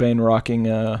Kurt Cobain rocking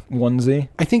a onesie.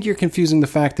 I think you're confusing the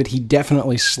fact that he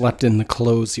definitely slept in the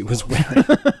clothes he was wearing.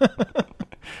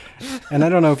 And I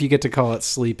don't know if you get to call it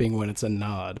sleeping when it's a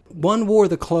nod. One wore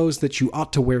the clothes that you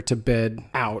ought to wear to bed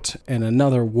out, and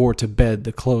another wore to bed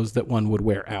the clothes that one would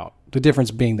wear out. The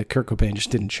difference being that Kurt Cobain just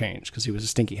didn't change because he was a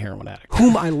stinky heroin addict.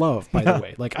 Whom I love, by the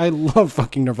way. Like, I love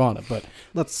fucking Nirvana, but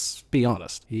let's be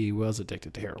honest. He was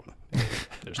addicted to heroin.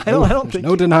 There's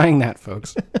no denying that,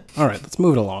 folks. All right, let's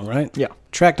move it along, right? Yeah.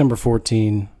 Track number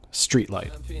 14,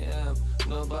 Streetlight.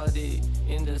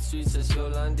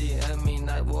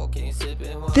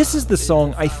 This is the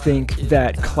song, I think,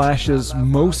 that clashes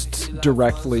most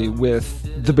directly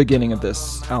with the beginning of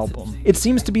this album. It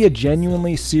seems to be a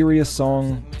genuinely serious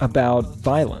song about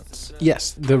violence.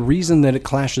 Yes, the reason that it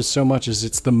clashes so much is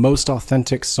it's the most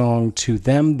authentic song to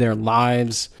them, their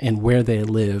lives, and where they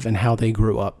live, and how they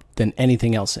grew up than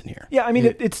anything else in here. Yeah, I mean,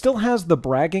 it still has the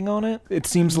bragging on it. It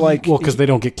seems like... Well, because they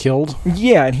don't get killed?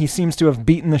 Yeah, and he seems to have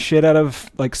beaten the shit out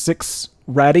of, like, 6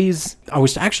 ratties. I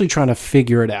was actually trying to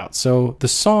figure it out. So the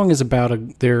song is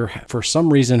about they're, for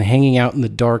some reason, hanging out in the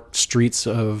dark streets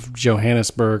of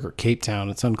Johannesburg or Cape Town,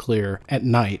 it's unclear, at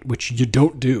night, which you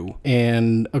don't do.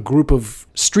 And a group of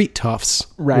street toughs,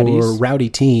 ratties, or rowdy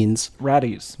teens.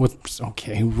 Ratties.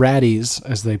 Ratties,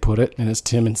 as they put it, and as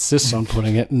Tim insists on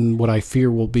putting it, and what I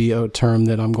fear will be a term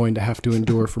that I'm going to have to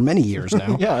endure for many years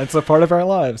now. Yeah, it's a part of our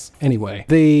lives. Anyway,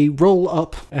 they roll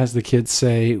up, as the kids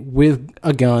say, with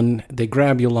a gun. They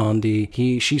grab Yolandi.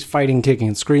 She's fighting, kicking,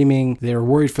 and screaming. They're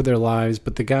worried for their lives,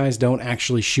 but the guys don't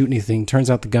actually shoot anything. Turns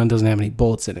out the gun doesn't have any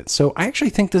bullets in it. So I actually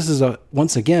think this is,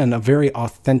 once again, a very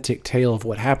authentic tale of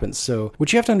what happens. So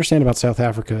what you have to understand about South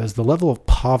Africa is the level of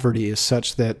poverty is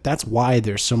such that that's why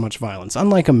there's so much violence.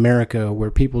 Unlike America,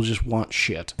 where people just want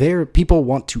shit. There, people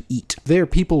want to eat. There,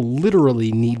 people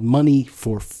literally need money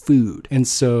for food. And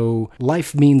so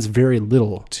life means very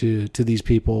little to these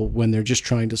people when they're just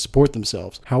trying to support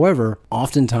themselves. However,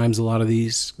 oftentimes a lot of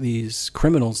these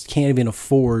criminals can't even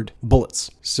afford bullets.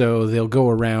 So they'll go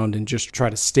around and just try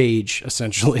to stage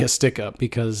essentially a stick up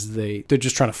because they're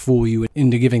just trying to fool you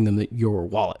into giving them your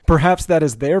wallet. Perhaps that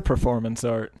is their performance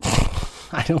art.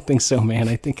 I don't think so, man.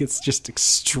 I think it's just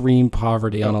extreme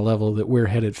poverty on a level that we're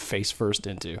headed face first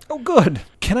into. Oh, good.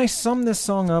 Can I sum this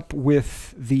song up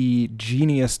with the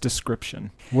genius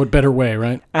description? What better way,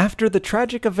 right? After the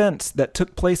tragic events that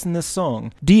took place in this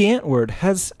song, Die Antwoord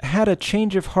has had a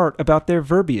change of heart about their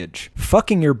verbiage.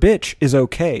 Fucking your bitch is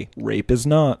okay. Rape is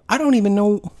not. I don't even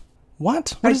know...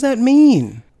 What? What does that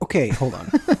mean? Okay, hold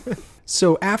on.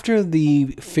 So after the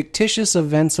fictitious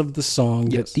events of the song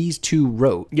that these two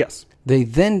wrote... Yes. They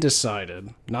then decided,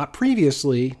 not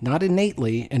previously, not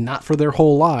innately, and not for their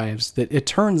whole lives, that it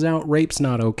turns out rape's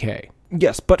not okay.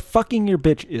 Yes, but fucking your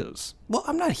bitch is. Well,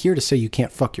 I'm not here to say you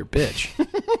can't fuck your bitch.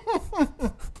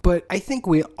 But I think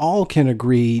we all can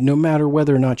agree, no matter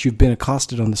whether or not you've been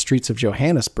accosted on the streets of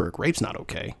Johannesburg, rape's not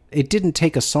okay. It didn't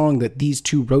take a song that these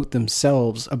two wrote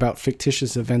themselves about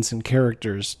fictitious events and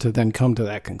characters to then come to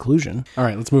that conclusion. All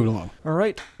right, let's move it along. All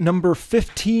right, number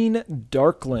 15,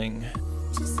 Darkling.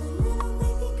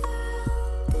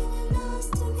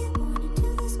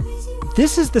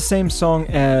 This is the same song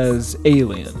as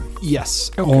Alien.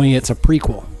 Yes, only it's a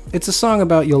prequel. It's a song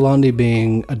about Yolandi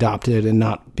being adopted and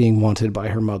not being wanted by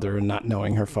her mother and not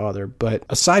knowing her father. But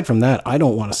aside from that, I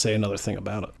don't want to say another thing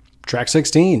about it. Track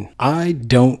 16, I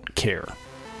Don't Care.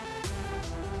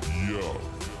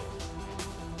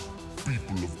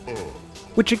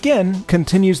 Which again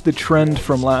continues the trend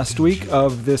from last week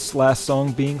of this last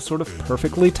song being sort of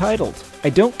perfectly titled. I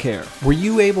Don't Care. Were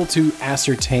you able to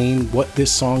ascertain what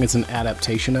this song is an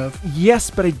adaptation of? Yes,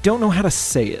 but I don't know how to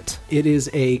say it. It is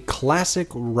a classic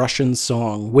Russian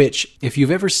song, which, if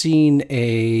you've ever seen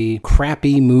a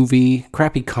crappy movie,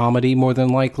 crappy comedy more than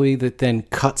likely, that then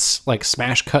cuts, like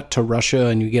smash cut to Russia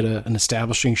and you get an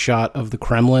establishing shot of the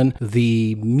Kremlin,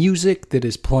 the music that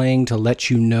is playing to let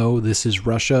you know this is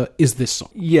Russia is this song.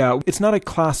 Yeah, it's not a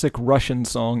classic Russian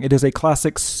song. It is a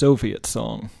classic Soviet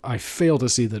song. I fail to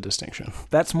see the distinction.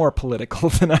 That's more political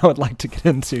than I would like to get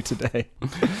into today.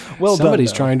 Well,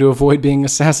 somebody's trying to avoid being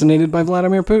assassinated by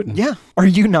Vladimir Putin. Yeah, are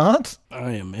you not?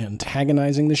 I am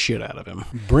antagonizing the shit out of him.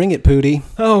 Bring it, Pootie.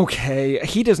 Okay,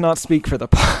 he does not speak for the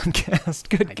podcast.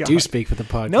 Good God. I do speak for the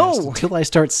podcast. No. Until I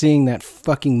start seeing that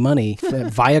fucking money,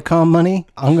 that Viacom money,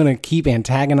 I'm going to keep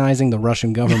antagonizing the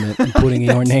Russian government and putting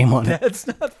your name on it. That's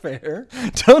not fair.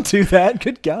 Don't do that.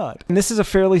 Good God. And this is a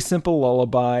fairly simple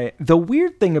lullaby. The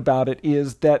weird thing about it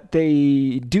is that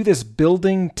they do this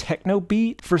building techno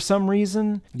beat for some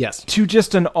reason. Yes. To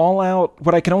just an all-out,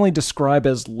 what I can only describe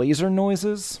as laser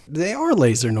noises. They are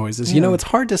laser noises. Yeah. You know, it's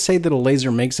hard to say that a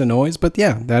laser makes a noise, but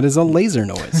yeah, that is a laser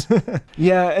noise.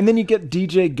 Yeah, and then you get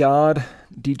DJ God.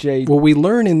 Well, we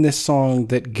learn in this song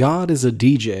that God is a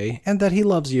DJ and that he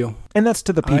loves you. And that's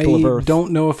to the people of Earth. I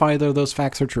don't know if either of those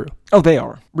facts are true. Oh, they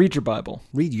are. Read your Bible.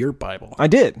 Read your Bible. I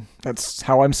did. That's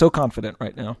how I'm so confident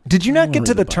right now. Did you not get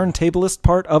to the turntablist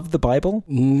part of the Bible?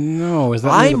 No, is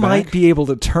that I might be able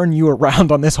to turn you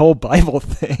around on this whole Bible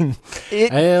thing.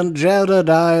 And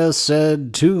Jedediah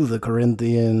said to the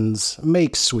Corinthians,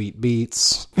 make sweet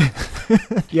beats.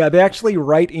 Yeah, they actually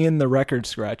write in the record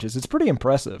scratches. It's pretty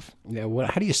impressive. Yeah,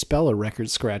 how do you spell a record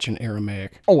scratch in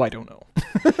Aramaic? Oh, I don't know.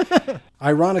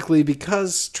 Ironically,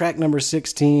 because track number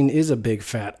 16 is a big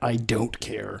fat I don't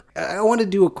care, I want to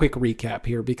do a quick recap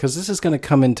here because this is going to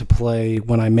come into play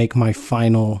when I make my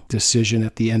final decision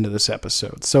at the end of this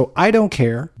episode. So I don't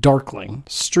care, Darkling,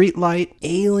 Streetlight,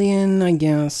 Alien, I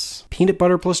guess, Peanut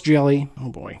Butter plus Jelly, oh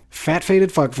boy, Fat Faded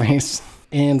Fuckface,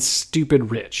 and Stupid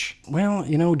Rich. Well,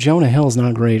 you know, Jonah Hill's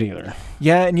not great either.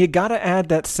 Yeah, and you gotta add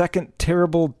that second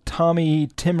terrible Tommy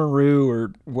Timaroo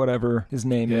or whatever his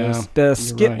name is. The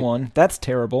skit one. That's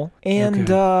terrible. And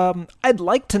I'd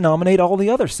like to nominate all the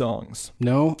other songs.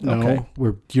 No. Okay.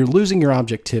 You're losing your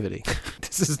objectivity.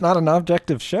 This is not an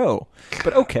objective show.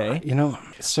 But okay. You know,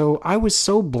 so I was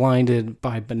so blinded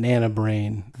by Banana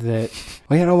Brain that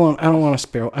I don't want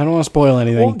to spoil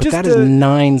anything, but that is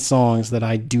 9 songs that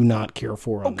I do not care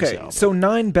for on this album. Okay, so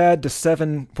 9 bad to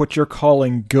 7 what you're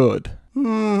calling good.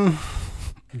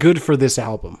 Good for this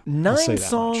album. 9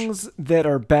 songs that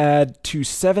are bad to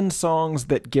 7 songs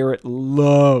that Garrett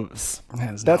loves.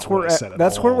 That's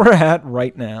where we're at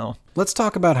right now. Let's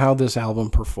talk about how this album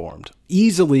performed.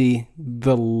 Easily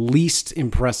the least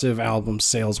impressive album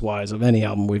sales-wise of any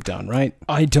album we've done, right?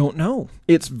 I don't know.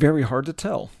 It's very hard to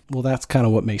tell. Well, that's kind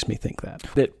of what makes me think that.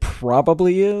 That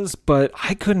probably is, but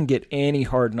I couldn't get any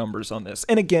hard numbers on this.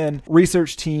 And again,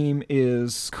 research team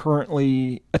is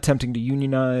currently attempting to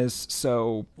unionize,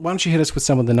 so... Why don't you hit us with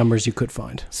some of the numbers you could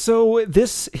find? So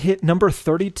this hit number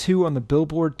 32 on the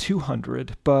Billboard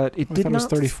 200, but it did not... It was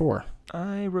 34.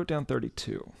 I wrote down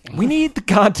 32. We need the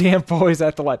goddamn boys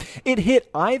at the live. It hit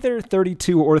either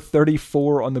 32 or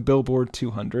 34 on the Billboard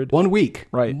 200. 1 week.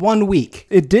 Right. 1 week.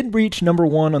 It did reach number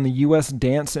 1 on the U.S.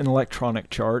 dance and electronic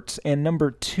charts and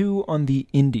number 2 on the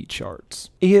indie charts.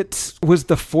 It was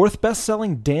the 4th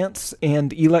best-selling dance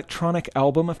and electronic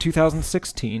album of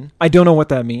 2016. I don't know what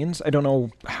that means. I don't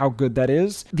know how good that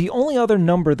is. The only other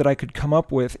number that I could come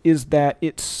up with is that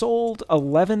it sold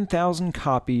 11,000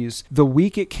 copies the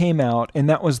week it came out, out, and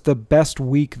that was the best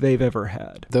week they've ever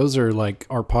had. Those are like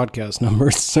our podcast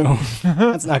numbers, so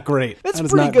that's not great. That's That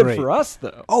is pretty not good great. for us,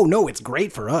 though. Oh, no, it's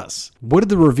great for us. What did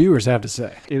the reviewers have to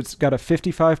say? It's got a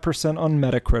 55% on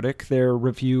Metacritic, their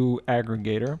review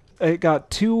aggregator. It got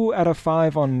 2 out of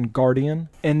 5 on Guardian,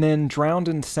 and then Drowned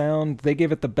in Sound, they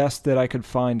gave it the best that I could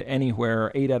find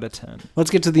anywhere, 8 out of 10.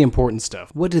 Let's get to the important stuff.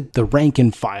 What did the rank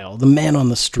and file, the man on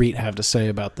the street, have to say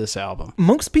about this album?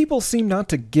 Most people seem not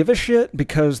to give a shit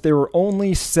because there were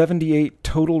only 78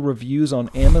 total reviews on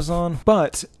Amazon,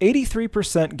 but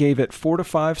 83% gave it 4 to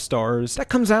 5 stars. That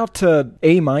comes out to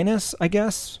A-, I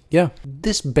guess. Yeah.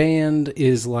 This band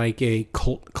is like a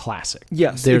cult classic.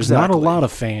 Yes, There's not a exactly. lot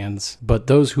of fans, but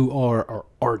those who are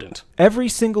ardent. Every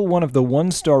single one of the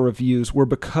 1-star reviews were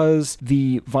because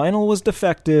the vinyl was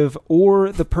defective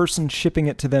or the person shipping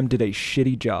it to them did a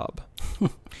shitty job.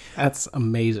 That's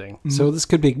amazing. So this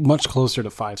could be much closer to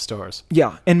 5 stars.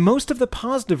 Yeah, and most of the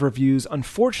positive reviews,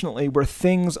 unfortunately, were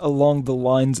things along the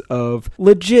lines of,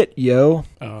 legit, yo.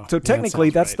 Oh, So technically,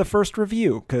 that sounds that's right. the first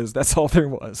review, because that's all there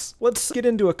was. Let's get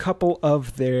into a couple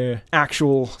of their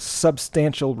actual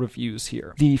substantial reviews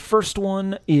here. The first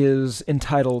one is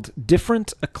entitled,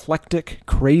 Different, Eclectic,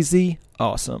 Crazy,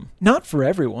 Awesome. Not for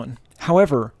everyone.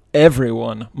 However,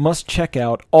 everyone must check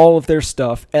out all of their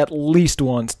stuff at least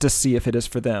once to see if it is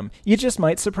for them. You just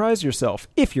might surprise yourself,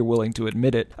 if you're willing to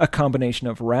admit it. A combination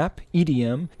of rap,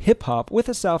 EDM, hip-hop with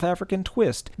a South African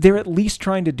twist. They're at least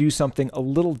trying to do something a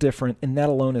little different, and that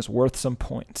alone is worth some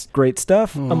points. Great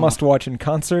stuff, a must-watch in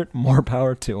concert, more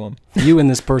power to them. You and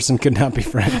this person could not be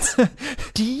friends.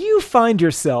 Do you find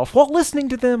yourself, while listening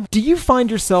to them, do you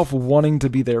find yourself wanting to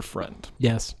be their friend?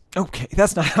 Yes. Okay,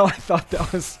 that's not how I thought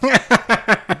that was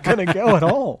gonna go at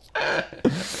all.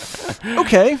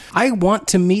 Okay. I want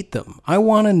to meet them. I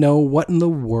want to know what in the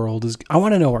world is... I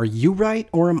want to know, are you right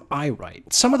or am I right?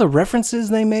 Some of the references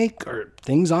they make are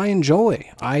things I enjoy.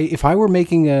 If I were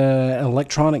making an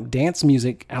electronic dance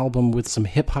music album with some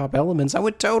hip-hop elements, I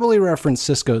would totally reference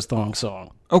Cisco's Thong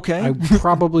Song. Okay. I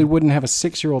probably wouldn't have a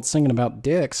 6-year-old singing about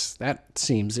dicks. That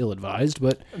seems ill-advised,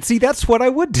 but... See, that's what I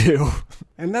would do.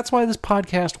 And that's why this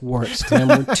podcast works, Tim.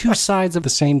 We're two sides of the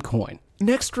same coin.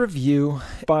 Next review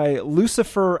by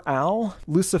Lucifer Al.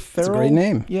 Lucifer. That's a great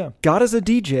name. Yeah. God is a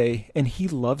DJ, and he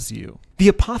loves you. The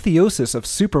apotheosis of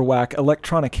super whack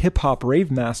electronic hip-hop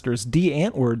rave masters Die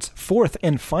Antwoord's 4th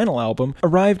and final album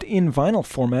arrived in vinyl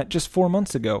format just 4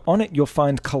 months ago. On it, you'll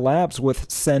find collabs with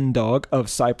Sen Dog of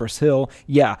Cypress Hill,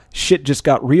 yeah, shit just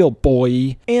got real,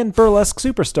 boy, and burlesque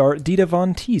superstar Dita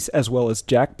Von Teese, as well as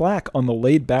Jack Black on the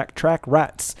laid-back track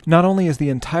Rats. Not only is the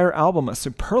entire album a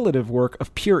superlative work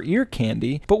of pure ear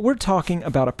candy, but we're talking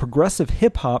about a progressive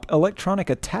hip-hop electronic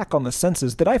attack on the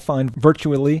senses that I find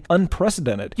virtually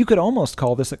unprecedented. You could almost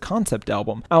call this a concept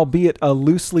album, albeit a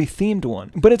loosely themed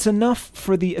one, but it's enough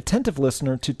for the attentive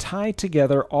listener to tie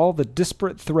together all the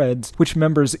disparate threads which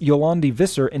members Yolandi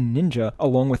Visser and Ninja,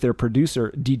 along with their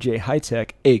producer DJ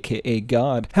Hightech, aka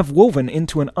God, have woven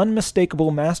into an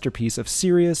unmistakable masterpiece of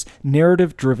serious,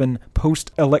 narrative-driven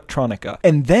post-electronica.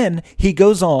 And then he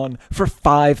goes on for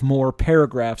 5 more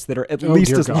paragraphs that are at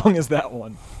least dear as God. long as that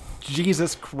one.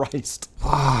 Jesus Christ.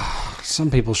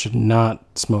 Some people should not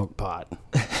smoke pot.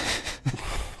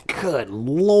 Good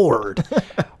Lord.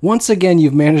 Once again,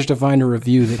 you've managed to find a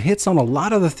review that hits on a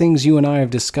lot of the things you and I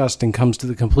have discussed and comes to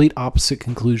the complete opposite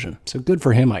conclusion. So good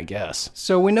for him, I guess.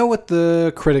 So we know what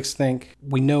the critics think.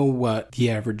 We know what the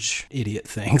average idiot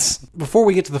thinks. Before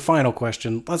we get to the final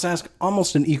question, let's ask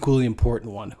almost an equally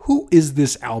important one. Who is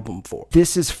this album for?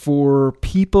 This is for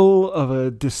people of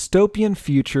a dystopian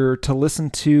future to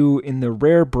listen to in the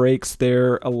rare breaks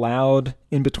they're allowed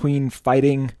in between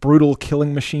fighting brutal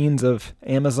killing machines of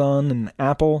Amazon and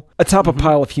Apple atop a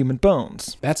pile of human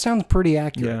bones. That sounds pretty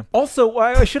accurate. Yeah. Also,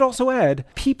 I should also add,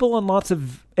 people on lots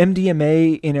of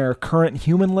MDMA in our current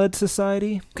human-led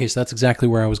society. Okay, so that's exactly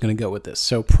where I was going to go with this.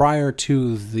 So prior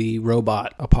to the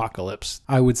robot apocalypse,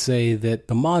 I would say that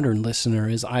the modern listener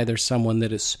is either someone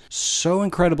that is so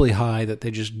incredibly high that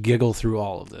they just giggle through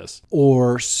all of this,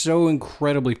 or so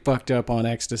incredibly fucked up on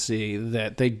ecstasy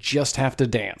that they just have to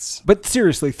dance. But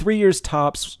seriously, 3 years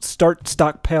tops, start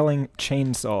stockpiling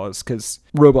chainsaws, because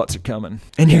robots are coming.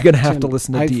 And you're going to have to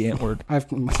listen to Die Antwoord.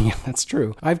 Yeah, that's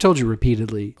true. I've told you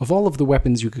repeatedly, of all of the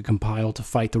weapons you could compile to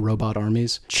fight the robot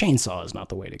armies, chainsaw is not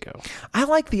the way to go. I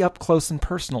like the up-close and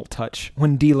personal touch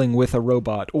when dealing with a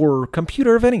robot or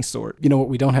computer of any sort. You know what?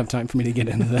 We don't have time for me to get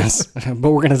into this,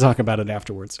 but we're going to talk about it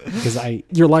afterwards because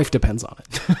your life depends on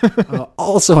it.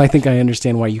 Also, I think I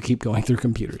understand why you keep going through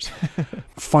computers.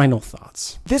 Final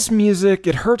thoughts. This music,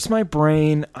 it hurts my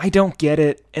brain. I don't get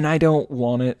it, and I don't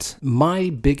want it. My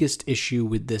biggest issue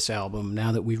with this album,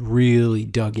 now that we've really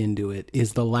dug into it,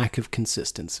 is the lack of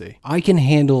consistency. I can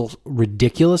handle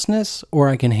ridiculousness, or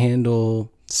I can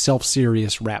handle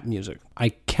self-serious rap music. I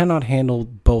cannot handle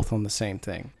both on the same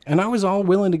thing. And I was all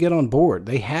willing to get on board.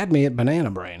 They had me at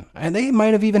Banana Brain. And they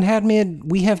might have even had me at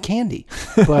We Have Candy.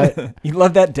 But you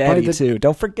love that Daddy, too.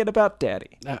 Don't forget about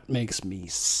Daddy. That makes me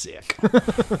sick.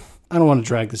 I don't want to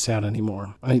drag this out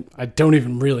anymore. I don't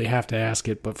even really have to ask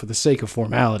it, but for the sake of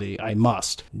formality, I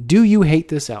must. Do you hate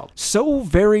this album? So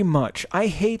very much. I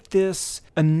hate this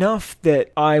enough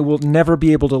that I will never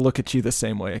be able to look at you the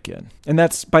same way again. And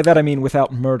by that I mean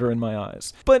without murder in my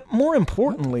eyes. But more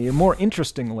importantly and more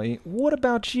interestingly, what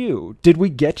about you? Did we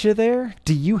get you there?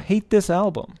 Do you hate this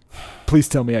album? Please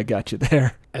tell me I got you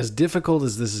there. As difficult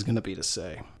as this is going to be to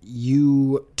say,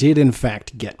 you did in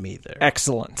fact get me there.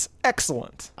 Excellent.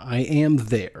 Excellent. I am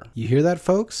there. You hear that,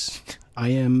 folks? I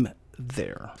am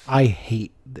there. I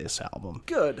hate this album.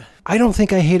 Good. I don't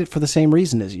think I hate it for the same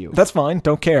reason as you. That's fine.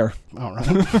 Don't care. All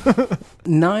right.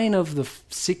 9 of the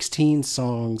 16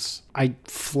 songs I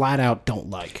flat out don't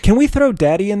like. Can we throw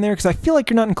Daddy in there? Because I feel like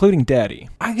you're not including Daddy.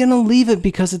 I'm going to leave it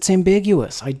because it's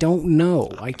ambiguous. I don't know.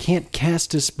 I can't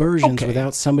cast aspersions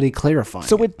without somebody clarifying.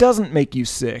 So it doesn't make you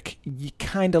sick. You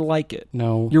kind of like it.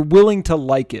 No. You're willing to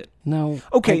like it. No.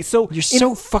 Okay, so you're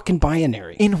so fucking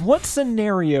binary. In what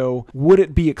scenario would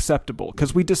it be acceptable?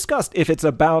 Because we discussed if it's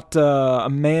about a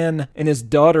man and his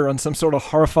daughter on some sort of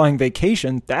horrifying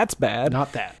vacation, that's bad.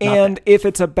 Not that. And if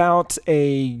it's about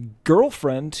a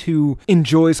girlfriend who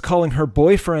enjoys calling her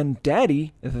boyfriend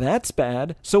daddy, that's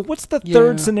bad. So what's the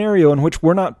third scenario in which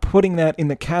we're not putting that in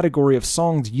the category of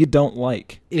songs you don't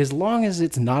like? As long as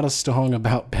it's not a song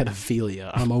about pedophilia,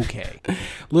 I'm okay. A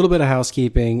little bit of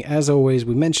housekeeping. As always,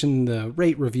 we mentioned the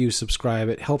rate, review, subscribe.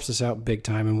 It helps us out big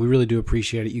time, and we really do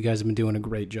appreciate it. You guys have been doing a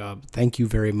great job. Thank you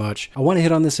very much. I want to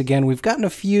hit on this again. We've gotten a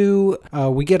few.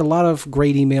 We get a lot of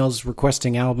great emails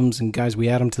requesting albums, and guys, we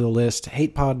add them to the list.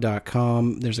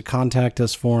 hatepod.com. There's a contact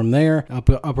us form there.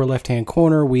 Upper left-hand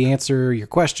corner, we answer your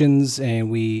questions,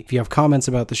 and if you have comments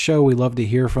about the show, we love to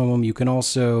hear from them. You can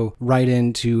also write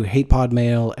into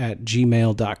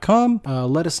hatepodmail@gmail.com.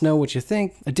 Let us know what you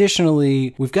think.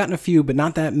 Additionally, we've gotten a few, but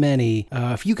not that many.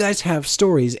 If you guys have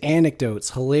stories,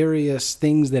 anecdotes, hilarious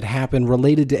things that happen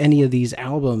related to any of these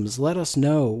albums, let us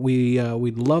know.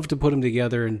 We'd love to put them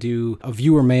together and do a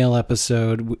viewer mail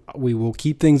episode. We will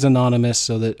keep things anonymous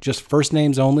so that just first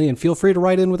names only, and feel free to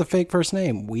write in with a fake first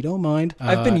name. We don't mind.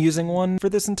 I've been using one for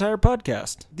this entire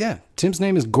podcast. Yeah, Tim's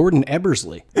name is Gordon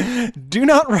Ebersley. Do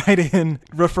not write in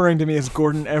referring to me as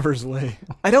Gordon Eversley.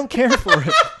 I don't care for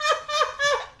it.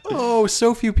 Oh,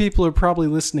 so few people are probably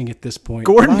listening at this point.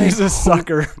 Gordon is a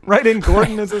sucker. Right in,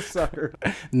 Gordon is a sucker.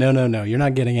 No. You're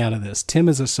not getting out of this. Tim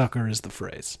is a sucker is the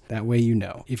phrase. That way you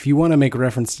know. If you want to make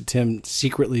reference to Tim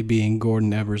secretly being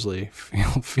Gordon Eversley,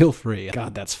 feel free.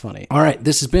 God, that's funny. All right,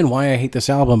 this has been Why I Hate This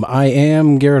Album. I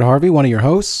am Garrett Harvey, one of your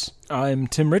hosts. I'm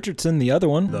Tim Richardson, the other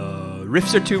one. The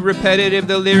riffs are too repetitive,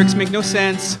 the lyrics make no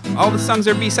sense. All the songs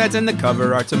are B-sides and the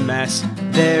cover art's a mess.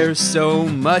 There's so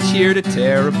much here to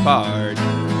tear apart.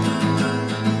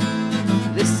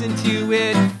 Listen to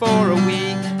it for a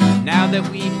week, now that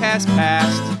week has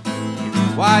passed.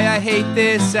 It's Why I Hate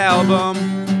This Album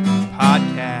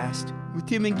podcast with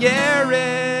Tim and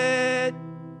Garrett.